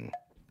place in.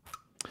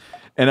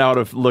 And I would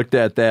have looked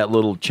at that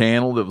little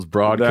channel that was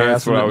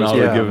broadcasting it, and I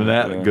would have given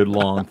that a good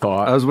long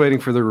thought. I was waiting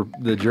for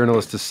the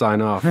journalist to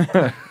sign off.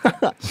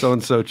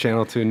 So-and-so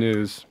Channel 2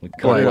 News.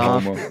 Cut it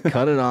off.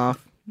 Cut it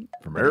off.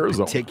 From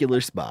Arizona. A particular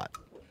spot.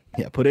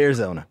 Yeah, put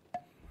Arizona.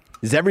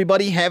 Does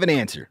everybody have an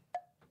answer?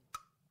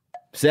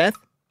 Seth?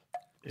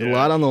 A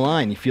lot on the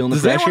line. You feeling the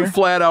Does pressure? anyone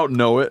flat out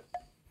know it?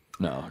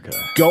 No, okay.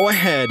 Go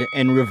ahead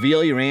and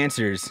reveal your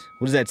answers.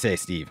 What does that say,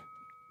 Steve?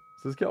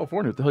 It says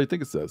California. What the hell do you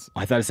think it says?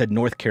 I thought it said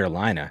North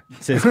Carolina.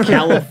 It says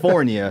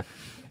California.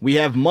 We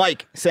have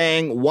Mike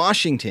saying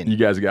Washington. You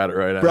guys got it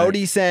right.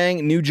 Brody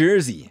saying New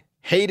Jersey.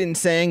 Hayden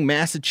saying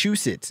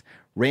Massachusetts.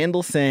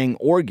 Randall saying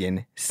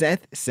Oregon.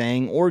 Seth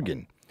saying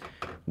Oregon.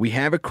 We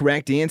have a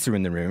correct answer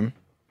in the room.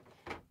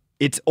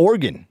 It's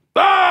Oregon.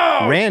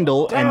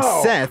 Randall and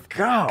Seth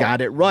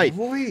got it right.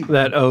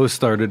 That O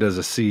started as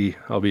a C,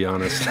 I'll be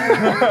honest.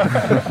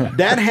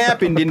 That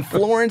happened in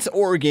Florence,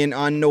 Oregon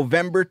on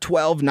November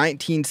 12,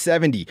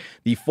 1970.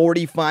 The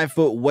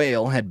 45-foot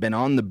whale had been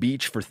on the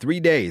beach for 3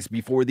 days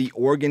before the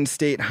Oregon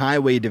State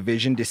Highway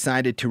Division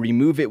decided to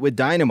remove it with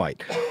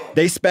dynamite.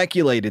 They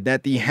speculated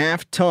that the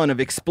half-ton of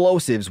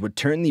explosives would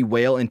turn the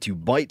whale into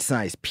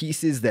bite-sized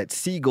pieces that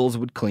seagulls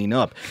would clean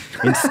up.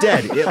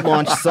 Instead, it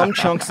launched some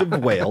chunks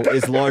of whale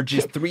as large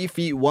as 3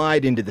 feet wide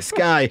into the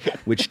sky,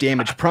 which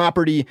damaged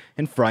property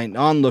and frightened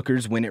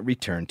onlookers when it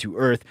returned to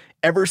Earth.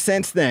 Ever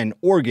since then,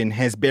 Oregon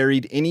has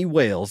buried any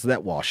whales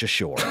that wash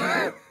ashore.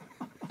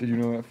 Did you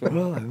know that, Phil?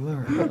 Well, I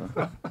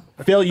learned.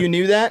 Phil, you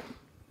knew that?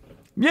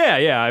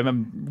 Yeah. I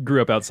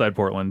grew up outside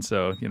Portland,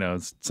 so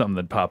it's something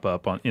that pop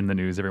up in the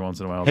news every once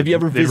in a while. Have you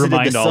ever visited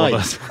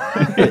the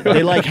site?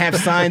 They have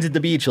signs at the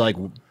beach like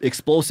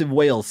explosive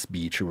whales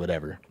beach or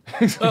whatever.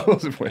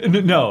 Explosive whales.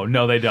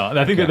 No, they don't.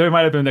 I think that there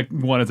might have been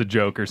one as a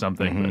joke or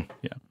something. But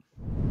yeah.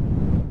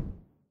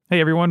 Hey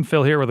everyone,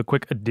 Phil here with a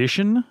quick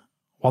addition.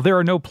 While there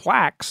are no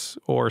plaques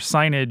or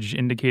signage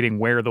indicating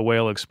where the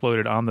whale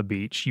exploded on the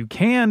beach, you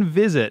can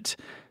visit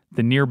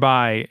the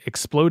nearby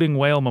Exploding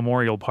Whale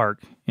Memorial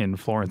Park in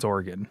Florence,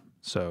 Oregon.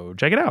 So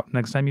check it out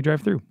next time you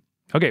drive through.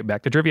 Okay,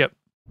 back to trivia.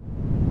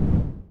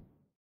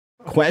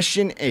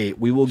 Question 8.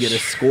 We will get a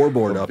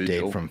scoreboard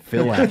update from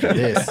Phil after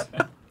this.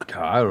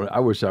 God, I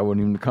wish I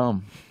wouldn't even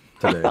come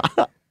today.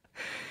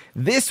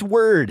 This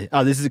word,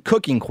 this is a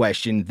cooking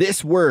question.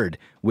 This word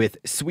with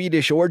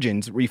Swedish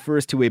origins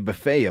refers to a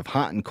buffet of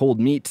hot and cold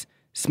meats,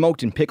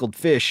 smoked and pickled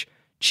fish,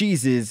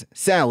 cheeses,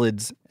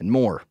 salads, and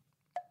more.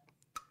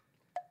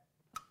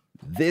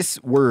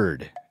 This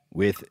word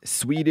with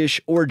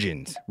Swedish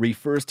origins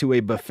refers to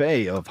a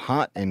buffet of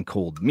hot and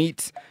cold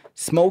meats,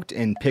 smoked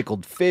and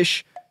pickled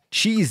fish,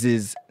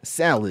 cheeses,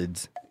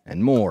 salads,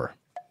 and more.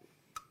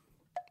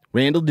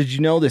 Randall, did you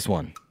know this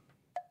one?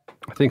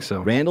 I think so.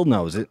 Randall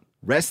knows it.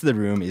 Rest of the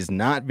room is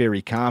not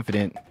very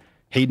confident.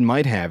 Hayden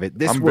might have it.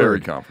 I'm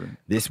very confident.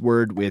 This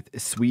word with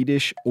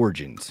Swedish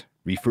origins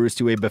refers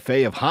to a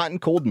buffet of hot and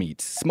cold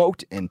meats,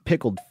 smoked and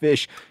pickled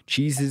fish,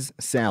 cheeses,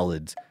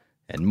 salads,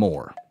 and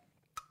more.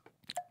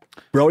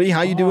 Brody,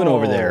 how you doing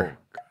over there?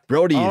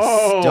 Brody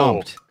is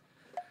stumped.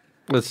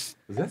 Let's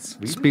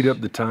speed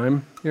up the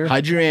time here.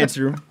 Hide your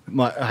answer.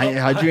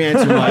 Hide your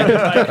answer,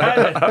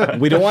 Mike.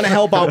 We don't want to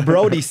help out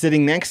Brody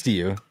sitting next to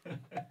you.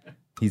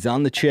 He's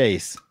on the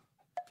chase.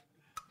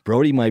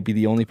 Brody might be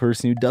the only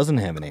person who doesn't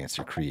have an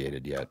answer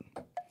created yet.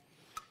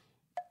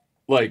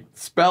 Like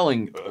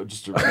spelling,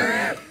 just to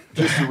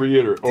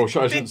reiterate. Oh, I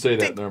shouldn't say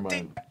that. Never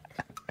mind.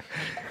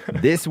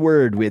 This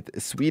word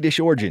with Swedish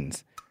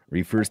origins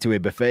refers to a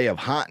buffet of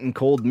hot and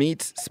cold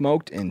meats,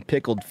 smoked and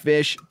pickled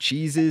fish,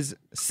 cheeses,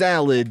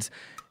 salads,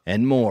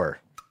 and more.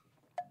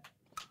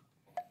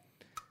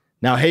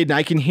 Now, Hayden,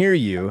 I can hear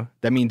you.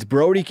 That means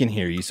Brody can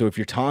hear you. So if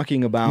you're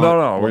talking about...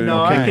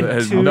 No, I can it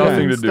has tune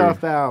nothing to do.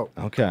 stuff out.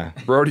 Okay.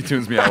 Brody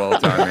tunes me out all the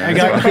time, man. I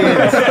got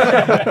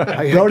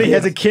kids. Brody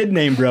has a kid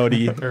named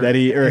Brody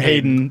or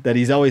Hayden that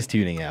he's always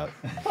tuning out.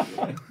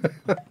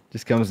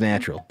 Just comes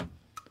natural.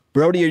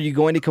 Brody, are you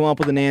going to come up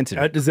with an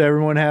answer? Does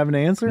everyone have an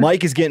answer?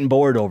 Mike is getting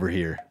bored over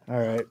here. All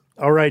right.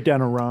 I'll write down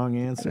a wrong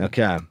answer.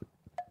 Okay.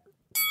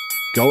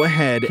 Go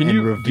ahead Can and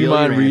you, reveal do you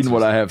mind your reading answers.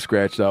 what I have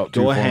scratched out?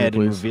 Go ahead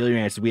and please. reveal your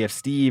answers. We have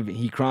Steve.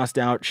 He crossed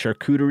out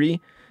charcuterie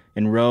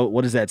and wrote,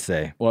 what does that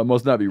say? Well, it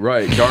must not be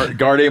right.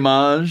 Garde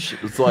mange.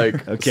 It's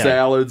like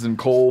salads and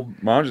cold.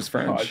 Mange is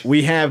French.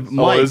 We have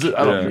Mike. Oh, is it?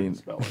 I don't mean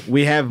spell it.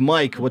 We have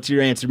Mike. What's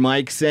your answer?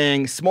 Mike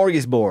saying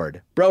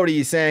smorgasbord.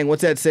 Brody saying,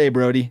 what's that say,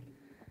 Brody?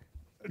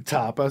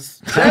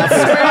 Tapas.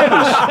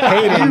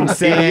 Hayden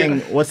saying,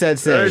 what's that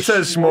say? It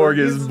says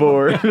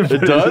smorgasbord.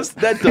 It does?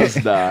 That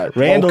does not.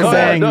 Randall come on,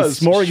 saying it does.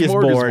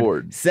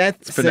 smorgasbord.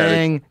 Seth phonetic.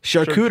 saying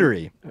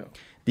charcuterie.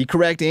 The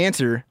correct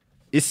answer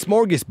is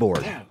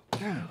smorgasbord.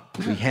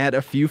 We had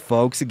a few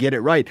folks get it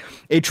right.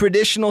 A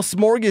traditional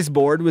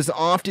smorgasbord was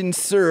often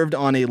served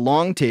on a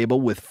long table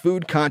with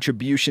food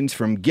contributions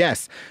from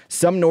guests.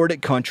 Some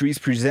Nordic countries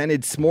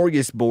presented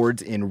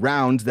smorgasbords in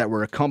rounds that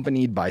were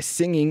accompanied by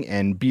singing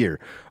and beer.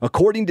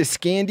 According to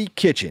Scandi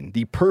Kitchen,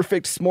 the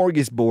perfect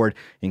smorgasbord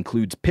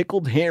includes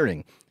pickled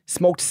herring,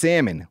 smoked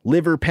salmon,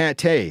 liver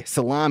pate,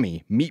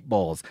 salami,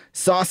 meatballs,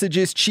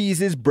 sausages,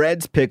 cheeses,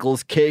 breads,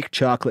 pickles, cake,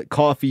 chocolate,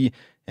 coffee,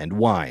 and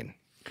wine.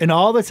 And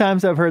all the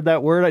times I've heard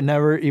that word, I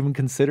never even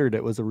considered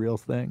it was a real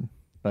thing.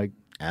 Like,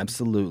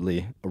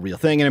 absolutely a real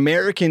thing. And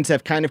Americans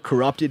have kind of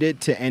corrupted it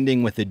to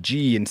ending with a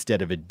G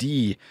instead of a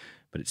D,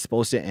 but it's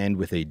supposed to end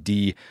with a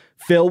D.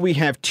 Phil, we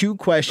have two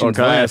questions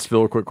Can I left. ask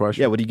Phil a quick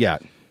question? Yeah, what do you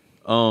got?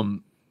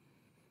 When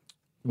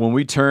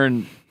we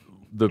turn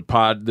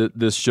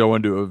this show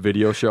into a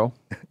video show,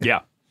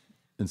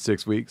 in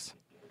 6 weeks,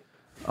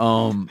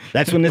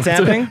 that's when it's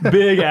happening.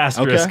 Big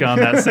asterisk on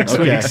that 6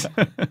 weeks.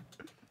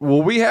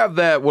 Will we have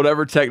that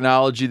whatever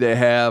technology they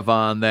have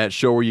on that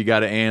show where you got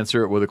to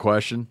answer it with a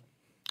question?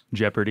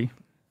 Jeopardy.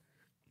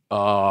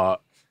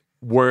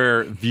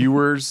 Where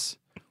viewers,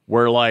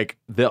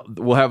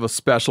 we'll have a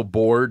special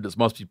board that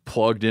must be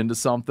plugged into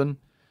something,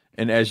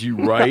 and as you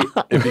write,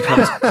 it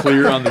becomes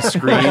clear on the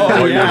screen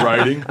what you're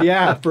writing.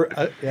 Yeah.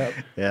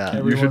 Yeah.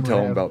 You should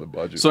tell them about the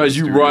budget. So as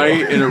you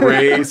write and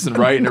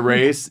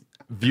erase,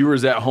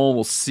 viewers at home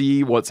will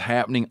see what's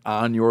happening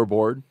on your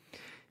board.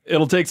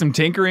 It'll take some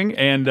tinkering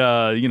and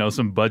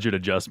some budget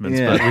adjustments,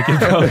 but we can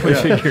probably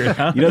figure it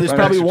out. There's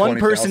probably one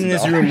person in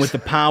this room with the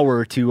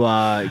power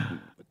to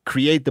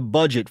create the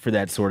budget for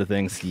that sort of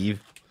thing,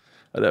 Steve.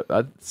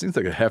 That seems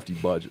like a hefty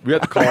budget. We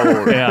have to call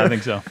over. Yeah, I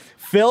think so.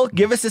 Phil,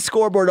 give us a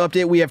scoreboard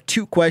update. We have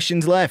 2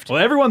 questions left.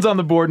 Well, everyone's on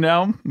the board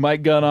now.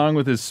 Mike got on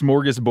with his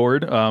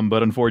smorgasbord,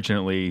 but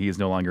unfortunately, he's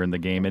no longer in the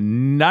game,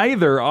 and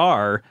neither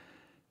are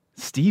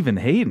Steve and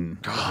Hayden.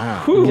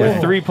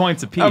 With 3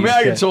 points apiece. I mean,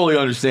 I can totally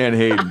understand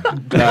Hayden.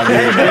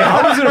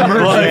 I was an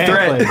emerging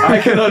threat.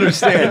 I can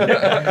understand it.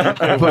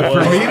 But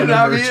for me to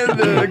not be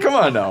in come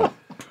on now.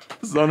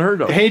 This is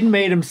unheard of. Hayden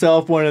made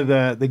himself one of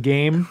the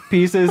game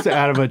pieces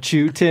out of a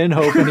chew tin,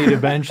 hoping he'd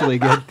eventually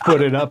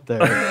put it up there.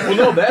 Well,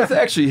 no, that's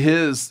actually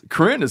his.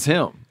 Corinne is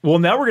him. Well,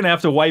 now we're going to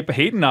have to wipe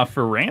Hayden off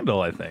for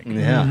Randall, I think.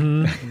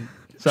 Yeah.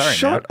 Sorry,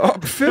 Shut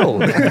up,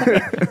 Phil.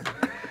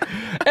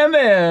 And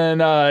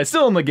then,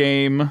 still in the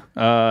game,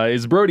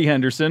 is Brody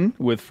Henderson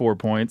with 4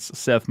 points,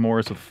 Seth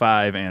Morris with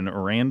 5, and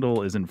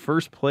Randall is in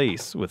first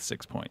place with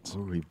 6 points.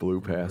 Oh, he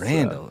blew past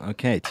Randall.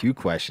 Okay, 2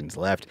 questions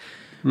left.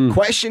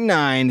 Question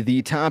 9,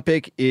 the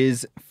topic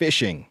is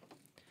fishing.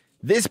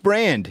 This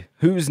brand,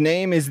 whose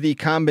name is the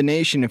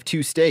combination of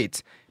 2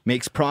 states,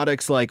 makes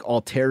products like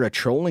Altera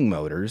trolling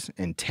motors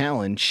and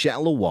Talon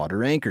shallow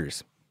water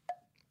anchors.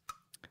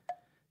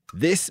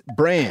 This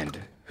brand,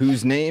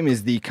 whose name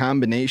is the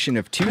combination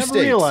of 2 I states.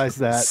 never realized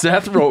that.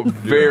 Seth wrote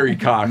very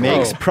cocky.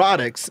 Makes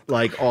products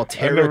like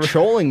Altera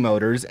trolling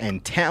motors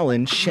and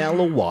Talon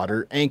shallow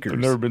water anchors. I've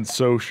never been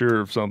so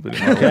sure of something in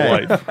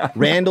my life.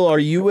 Randall, are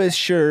you as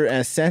sure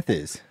as Seth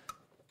is?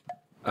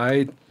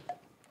 I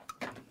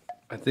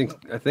think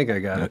I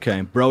got it.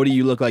 Okay. Brody,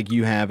 you look like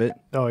you have it.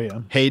 Oh,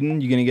 yeah.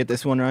 Hayden, you going to get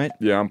this one right?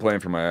 Yeah, I'm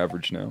playing for my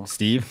average now.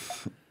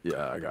 Steve?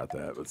 Yeah, I got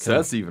that. But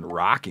Seth's even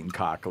rocking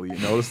cockily. You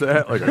notice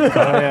that? Like a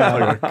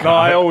cock. No,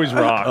 I always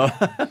rock.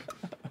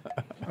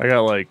 I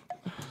got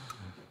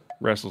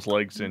restless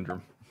leg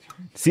syndrome.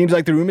 Seems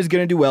like the room is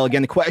going to do well.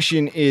 Again, the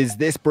question is,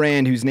 this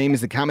brand, whose name is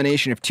the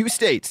combination of 2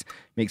 states,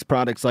 makes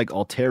products like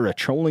Altera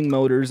trolling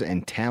motors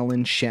and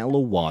Talon shallow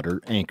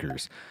water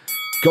anchors.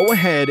 Go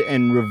ahead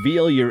and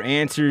reveal your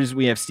answers.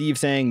 We have Steve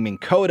saying Minn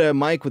Kota,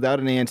 Mike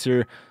without an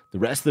answer. The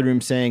rest of the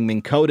room saying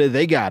Minn Kota.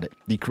 They got it.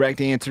 The correct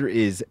answer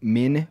is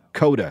Minn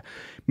Kota.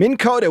 Minn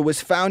Kota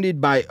was founded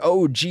by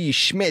O.G.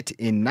 Schmidt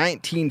in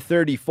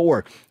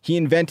 1934. He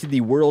invented the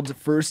world's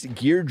first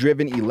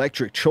gear-driven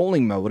electric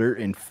trolling motor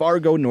in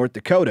Fargo, North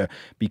Dakota.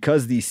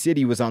 Because the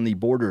city was on the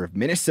border of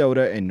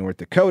Minnesota and North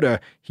Dakota,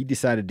 he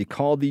decided to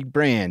call the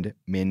brand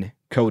Minn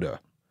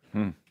Kota.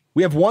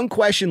 We have 1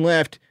 question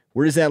left.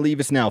 Where does that leave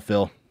us now,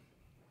 Phil?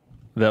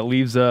 That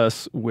leaves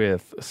us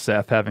with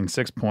Seth having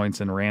 6 points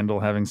and Randall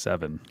having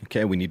 7.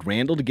 Okay, we need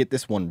Randall to get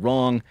this one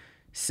wrong,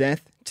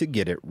 Seth to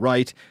get it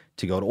right,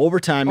 to go to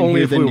overtime and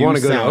Only hear if the we new want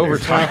to go to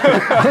sounders. overtime.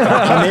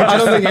 I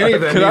don't think any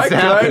of that needs to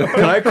happen.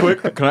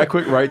 Can I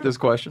quick write this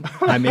question?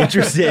 I'm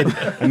interested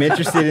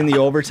in the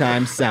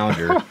overtime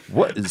sounder.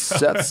 What is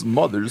Seth's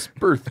mother's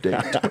birthday?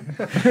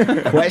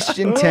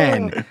 Question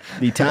 10.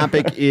 The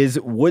topic is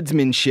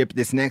woodsmanship.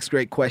 This next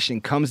great question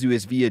comes to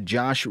us via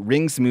Josh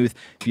Ringsmooth.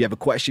 If you have a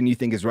question you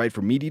think is right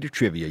for Meat Eater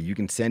Trivia, you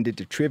can send it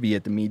to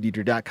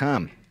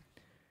trivia@themeateater.com.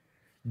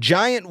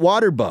 Giant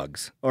water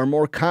bugs are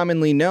more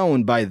commonly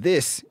known by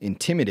this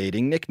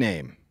intimidating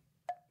nickname.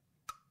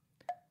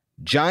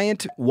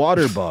 Giant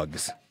water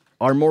bugs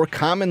are more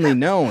commonly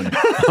known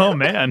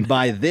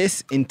by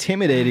this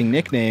intimidating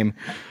nickname.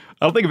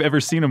 I don't think I've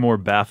ever seen a more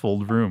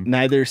baffled room.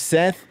 Neither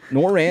Seth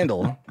nor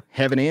Randall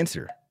have an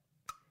answer.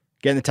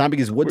 Again, the topic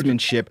is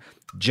woodsmanship.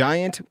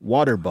 Giant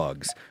water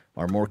bugs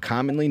are more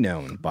commonly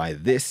known by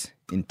this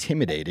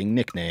intimidating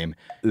nickname.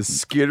 The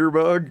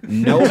skitterbug?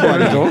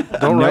 Nobody.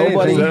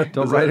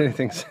 Don't write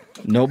anything.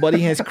 Nobody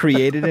has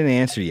created an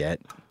answer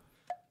yet.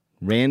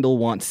 Randall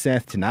wants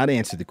Seth to not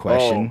answer the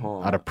question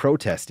out of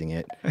protesting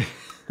it.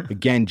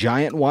 Again,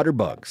 giant water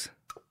bugs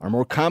are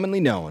more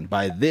commonly known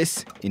by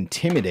this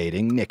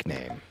intimidating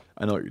nickname.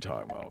 I know what you're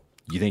talking about.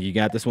 You think you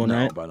got this one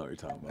No, right? but I know what you're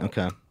talking about.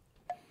 Okay.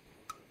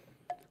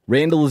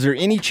 Randall, is there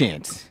any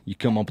chance you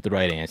come up with the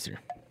right answer?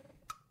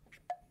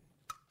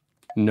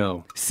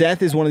 No.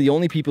 Seth is one of the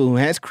only people who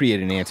has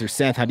created an answer.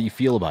 Seth, how do you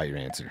feel about your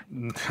answer?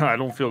 I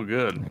don't feel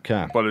good.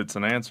 Okay. But it's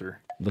an answer.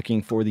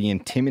 Looking for the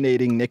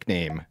intimidating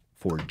nickname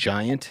for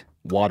giant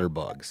water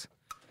bugs.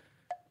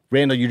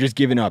 Randall, you're just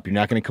giving up. You're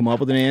not going to come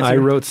up with an answer? I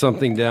wrote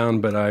something down,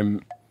 but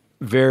I'm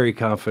very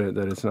confident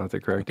that it's not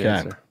the correct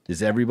answer.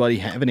 Does everybody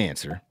have an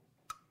answer?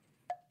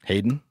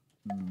 Hayden?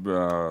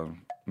 Yeah.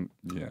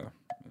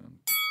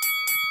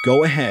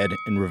 Go ahead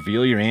and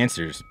reveal your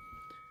answers.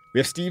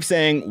 We have Steve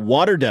saying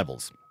water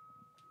devils.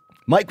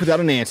 Mike without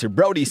an answer.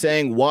 Brody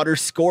saying water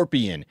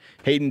scorpion.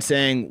 Hayden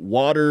saying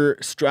water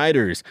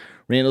striders.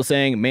 Randall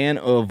saying man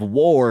of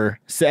war.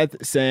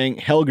 Seth saying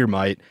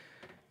Helgermite.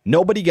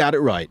 Nobody got it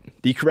right.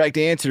 The correct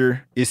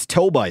answer is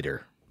toe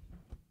biter.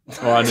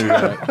 Oh, I knew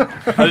that.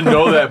 I didn't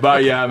know that,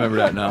 but yeah, I remember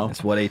that now.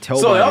 That's what a toe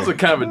So biter. that was a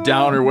kind of a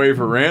downer way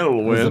for Randall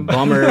to win. It was a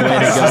bummer way to go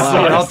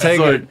out. I'll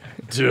take it.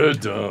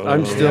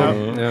 I'm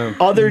still.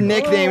 Other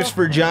nicknames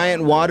for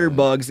giant water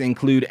bugs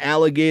include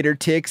alligator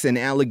ticks and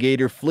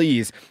alligator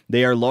fleas.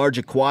 They are large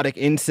aquatic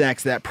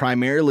insects that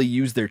primarily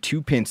use their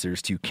two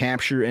pincers to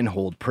capture and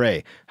hold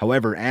prey.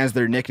 However, as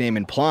their nickname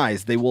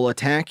implies, they will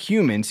attack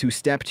humans who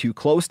step too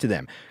close to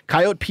them.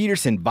 Coyote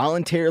Peterson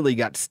voluntarily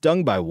got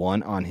stung by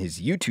one on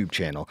his YouTube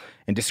channel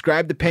and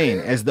described the pain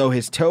as though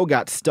his toe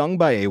got stung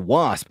by a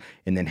wasp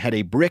and then had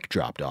a brick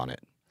dropped on it.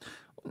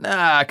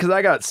 Nah, because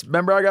I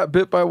got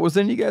bit by, was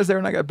any of you guys there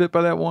when I got bit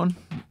by that one?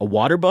 A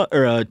water bug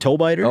or a toe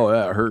biter? Oh,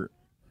 yeah, it hurt.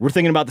 We're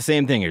thinking about the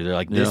same thing here. They're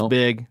like this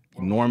big,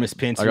 enormous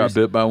pincers. I got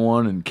bit by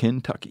one in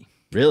Kentucky.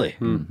 Really?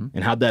 Mm-hmm.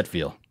 And how'd that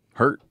feel?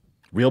 Hurt.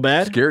 Real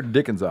bad? Scared the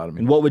dickens out of me.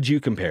 And what would you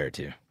compare it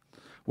to?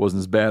 Wasn't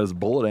as bad as a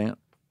bullet ant.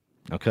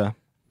 Okay.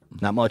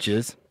 Not much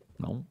is.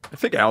 No. I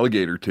think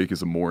alligator tick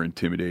is a more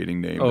intimidating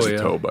name as a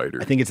toe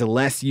biter. I think it's a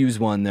less used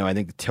one, though. I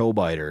think the toe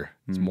biter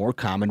is more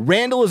common.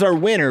 Randall is our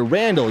winner.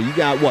 Randall, you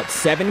got,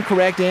 7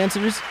 correct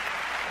answers?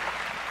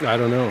 I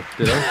don't know.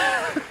 Did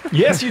I?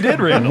 Yes, you did,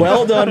 Randall.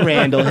 Well done,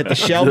 Randall. Hit the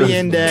Shelby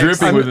Index.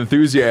 Dripping with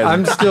enthusiasm.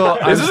 I'm still.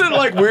 Isn't it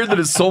like weird that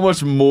it's so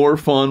much more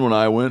fun when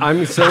I win?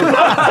 I'm so.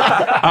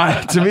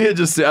 To me, it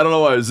just, I don't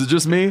know why. Is it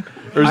just me?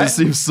 Or does it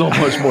seem so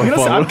much more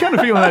fun? I'm kind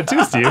of feeling that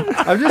too, Steve.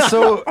 I'm just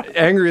so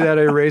angry that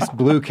I raced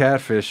blue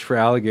catfish for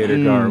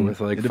alligator gar with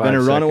like It'd 5 have been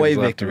a runaway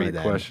seconds left victory in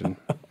my then. question.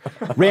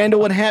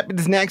 Randall, what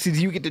happens next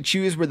is you get to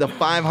choose where the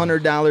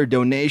 $500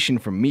 donation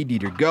from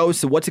MeatEater goes.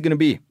 So what's it going to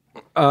be?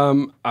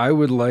 I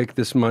would like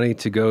this money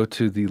to go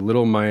to the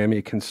Little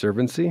Miami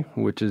Conservancy,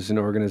 which is an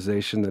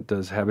organization that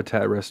does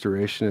habitat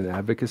restoration and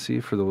advocacy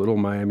for the Little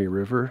Miami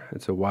River.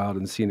 It's a wild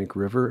and scenic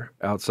river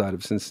outside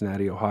of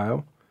Cincinnati,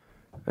 Ohio,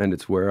 and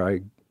it's where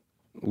I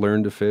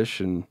learned to fish.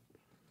 And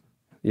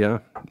yeah,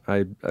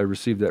 I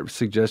received that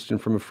suggestion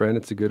from a friend.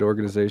 It's a good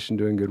organization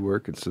doing good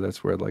work, and so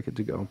that's where I'd like it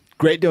to go.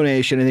 Great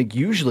donation. I think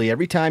usually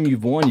every time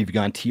you've won, you've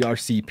gone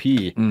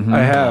TRCP. Mm-hmm. I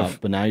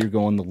have. But now you're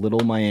going the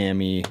Little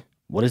Miami.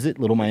 What is it?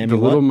 Little Miami The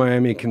what? Little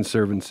Miami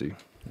Conservancy.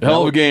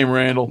 Hell of a game,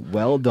 Randall.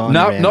 Well done,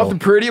 Randall. Nothing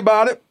pretty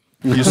about it.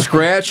 You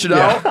scratched it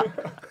out.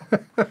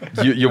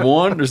 You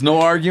won. There's no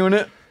arguing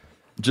it.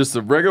 Just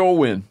a regular old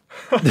win.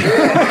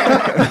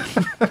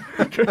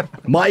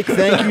 Mike,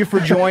 thank you for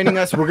joining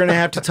us. We're going to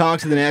have to talk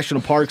to the National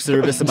Park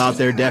Service about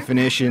their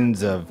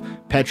definitions of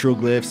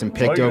petroglyphs and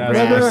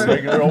pictographs,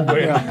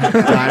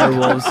 dire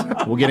wolves.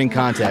 We'll get in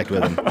contact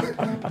with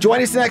them.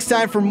 Join us next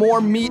time for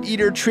more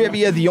MeatEater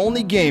Trivia, the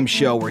only game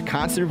show where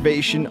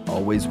conservation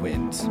always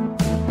wins.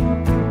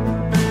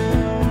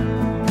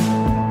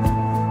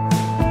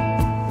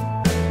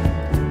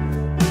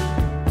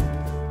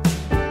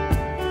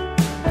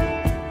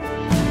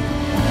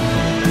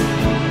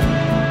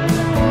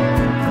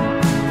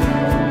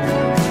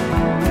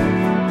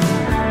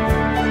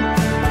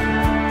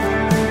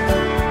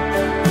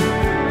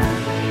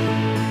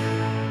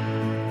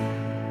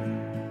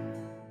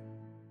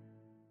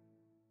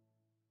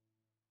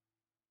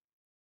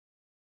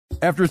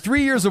 After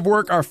 3 years of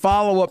work, our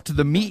follow-up to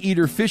the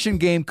MeatEater Fish and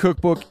Game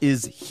Cookbook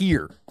is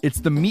here. It's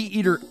the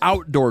MeatEater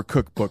Outdoor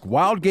Cookbook,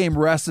 wild game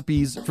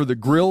recipes for the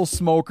grill,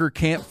 smoker,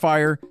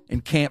 campfire,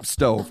 and camp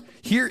stove.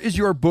 Here is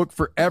your book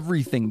for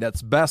everything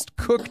that's best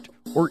cooked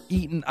or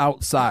eaten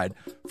outside.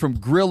 From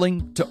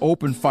grilling to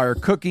open fire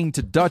cooking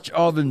to Dutch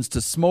ovens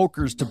to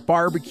smokers to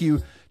barbecue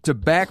to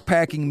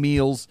backpacking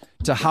meals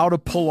to how to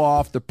pull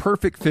off the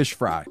perfect fish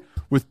fry,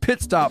 with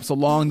pit stops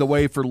along the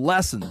way for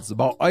lessons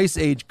about Ice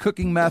Age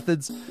cooking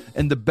methods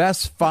and the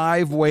best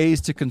 5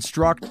 ways to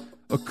construct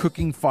a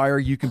cooking fire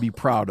you can be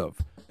proud of.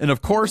 And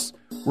of course,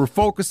 we're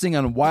focusing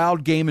on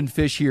wild game and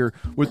fish here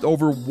with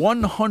over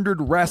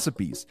 100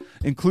 recipes,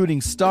 including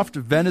stuffed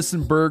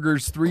venison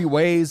burgers 3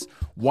 ways,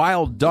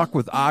 wild duck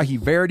with ahi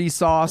verde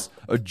sauce,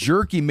 a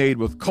jerky made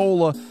with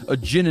cola, a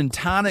gin and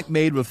tonic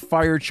made with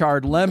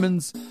fire-charred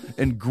lemons,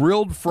 and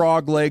grilled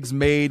frog legs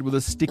made with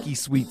a sticky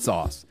sweet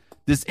sauce.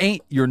 This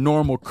ain't your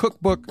normal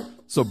cookbook,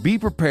 so be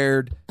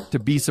prepared to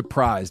be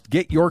surprised.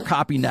 Get your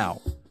copy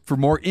now. For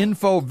more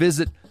info,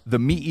 visit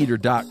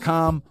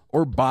themeateater.com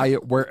or buy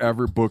it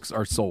wherever books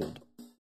are sold.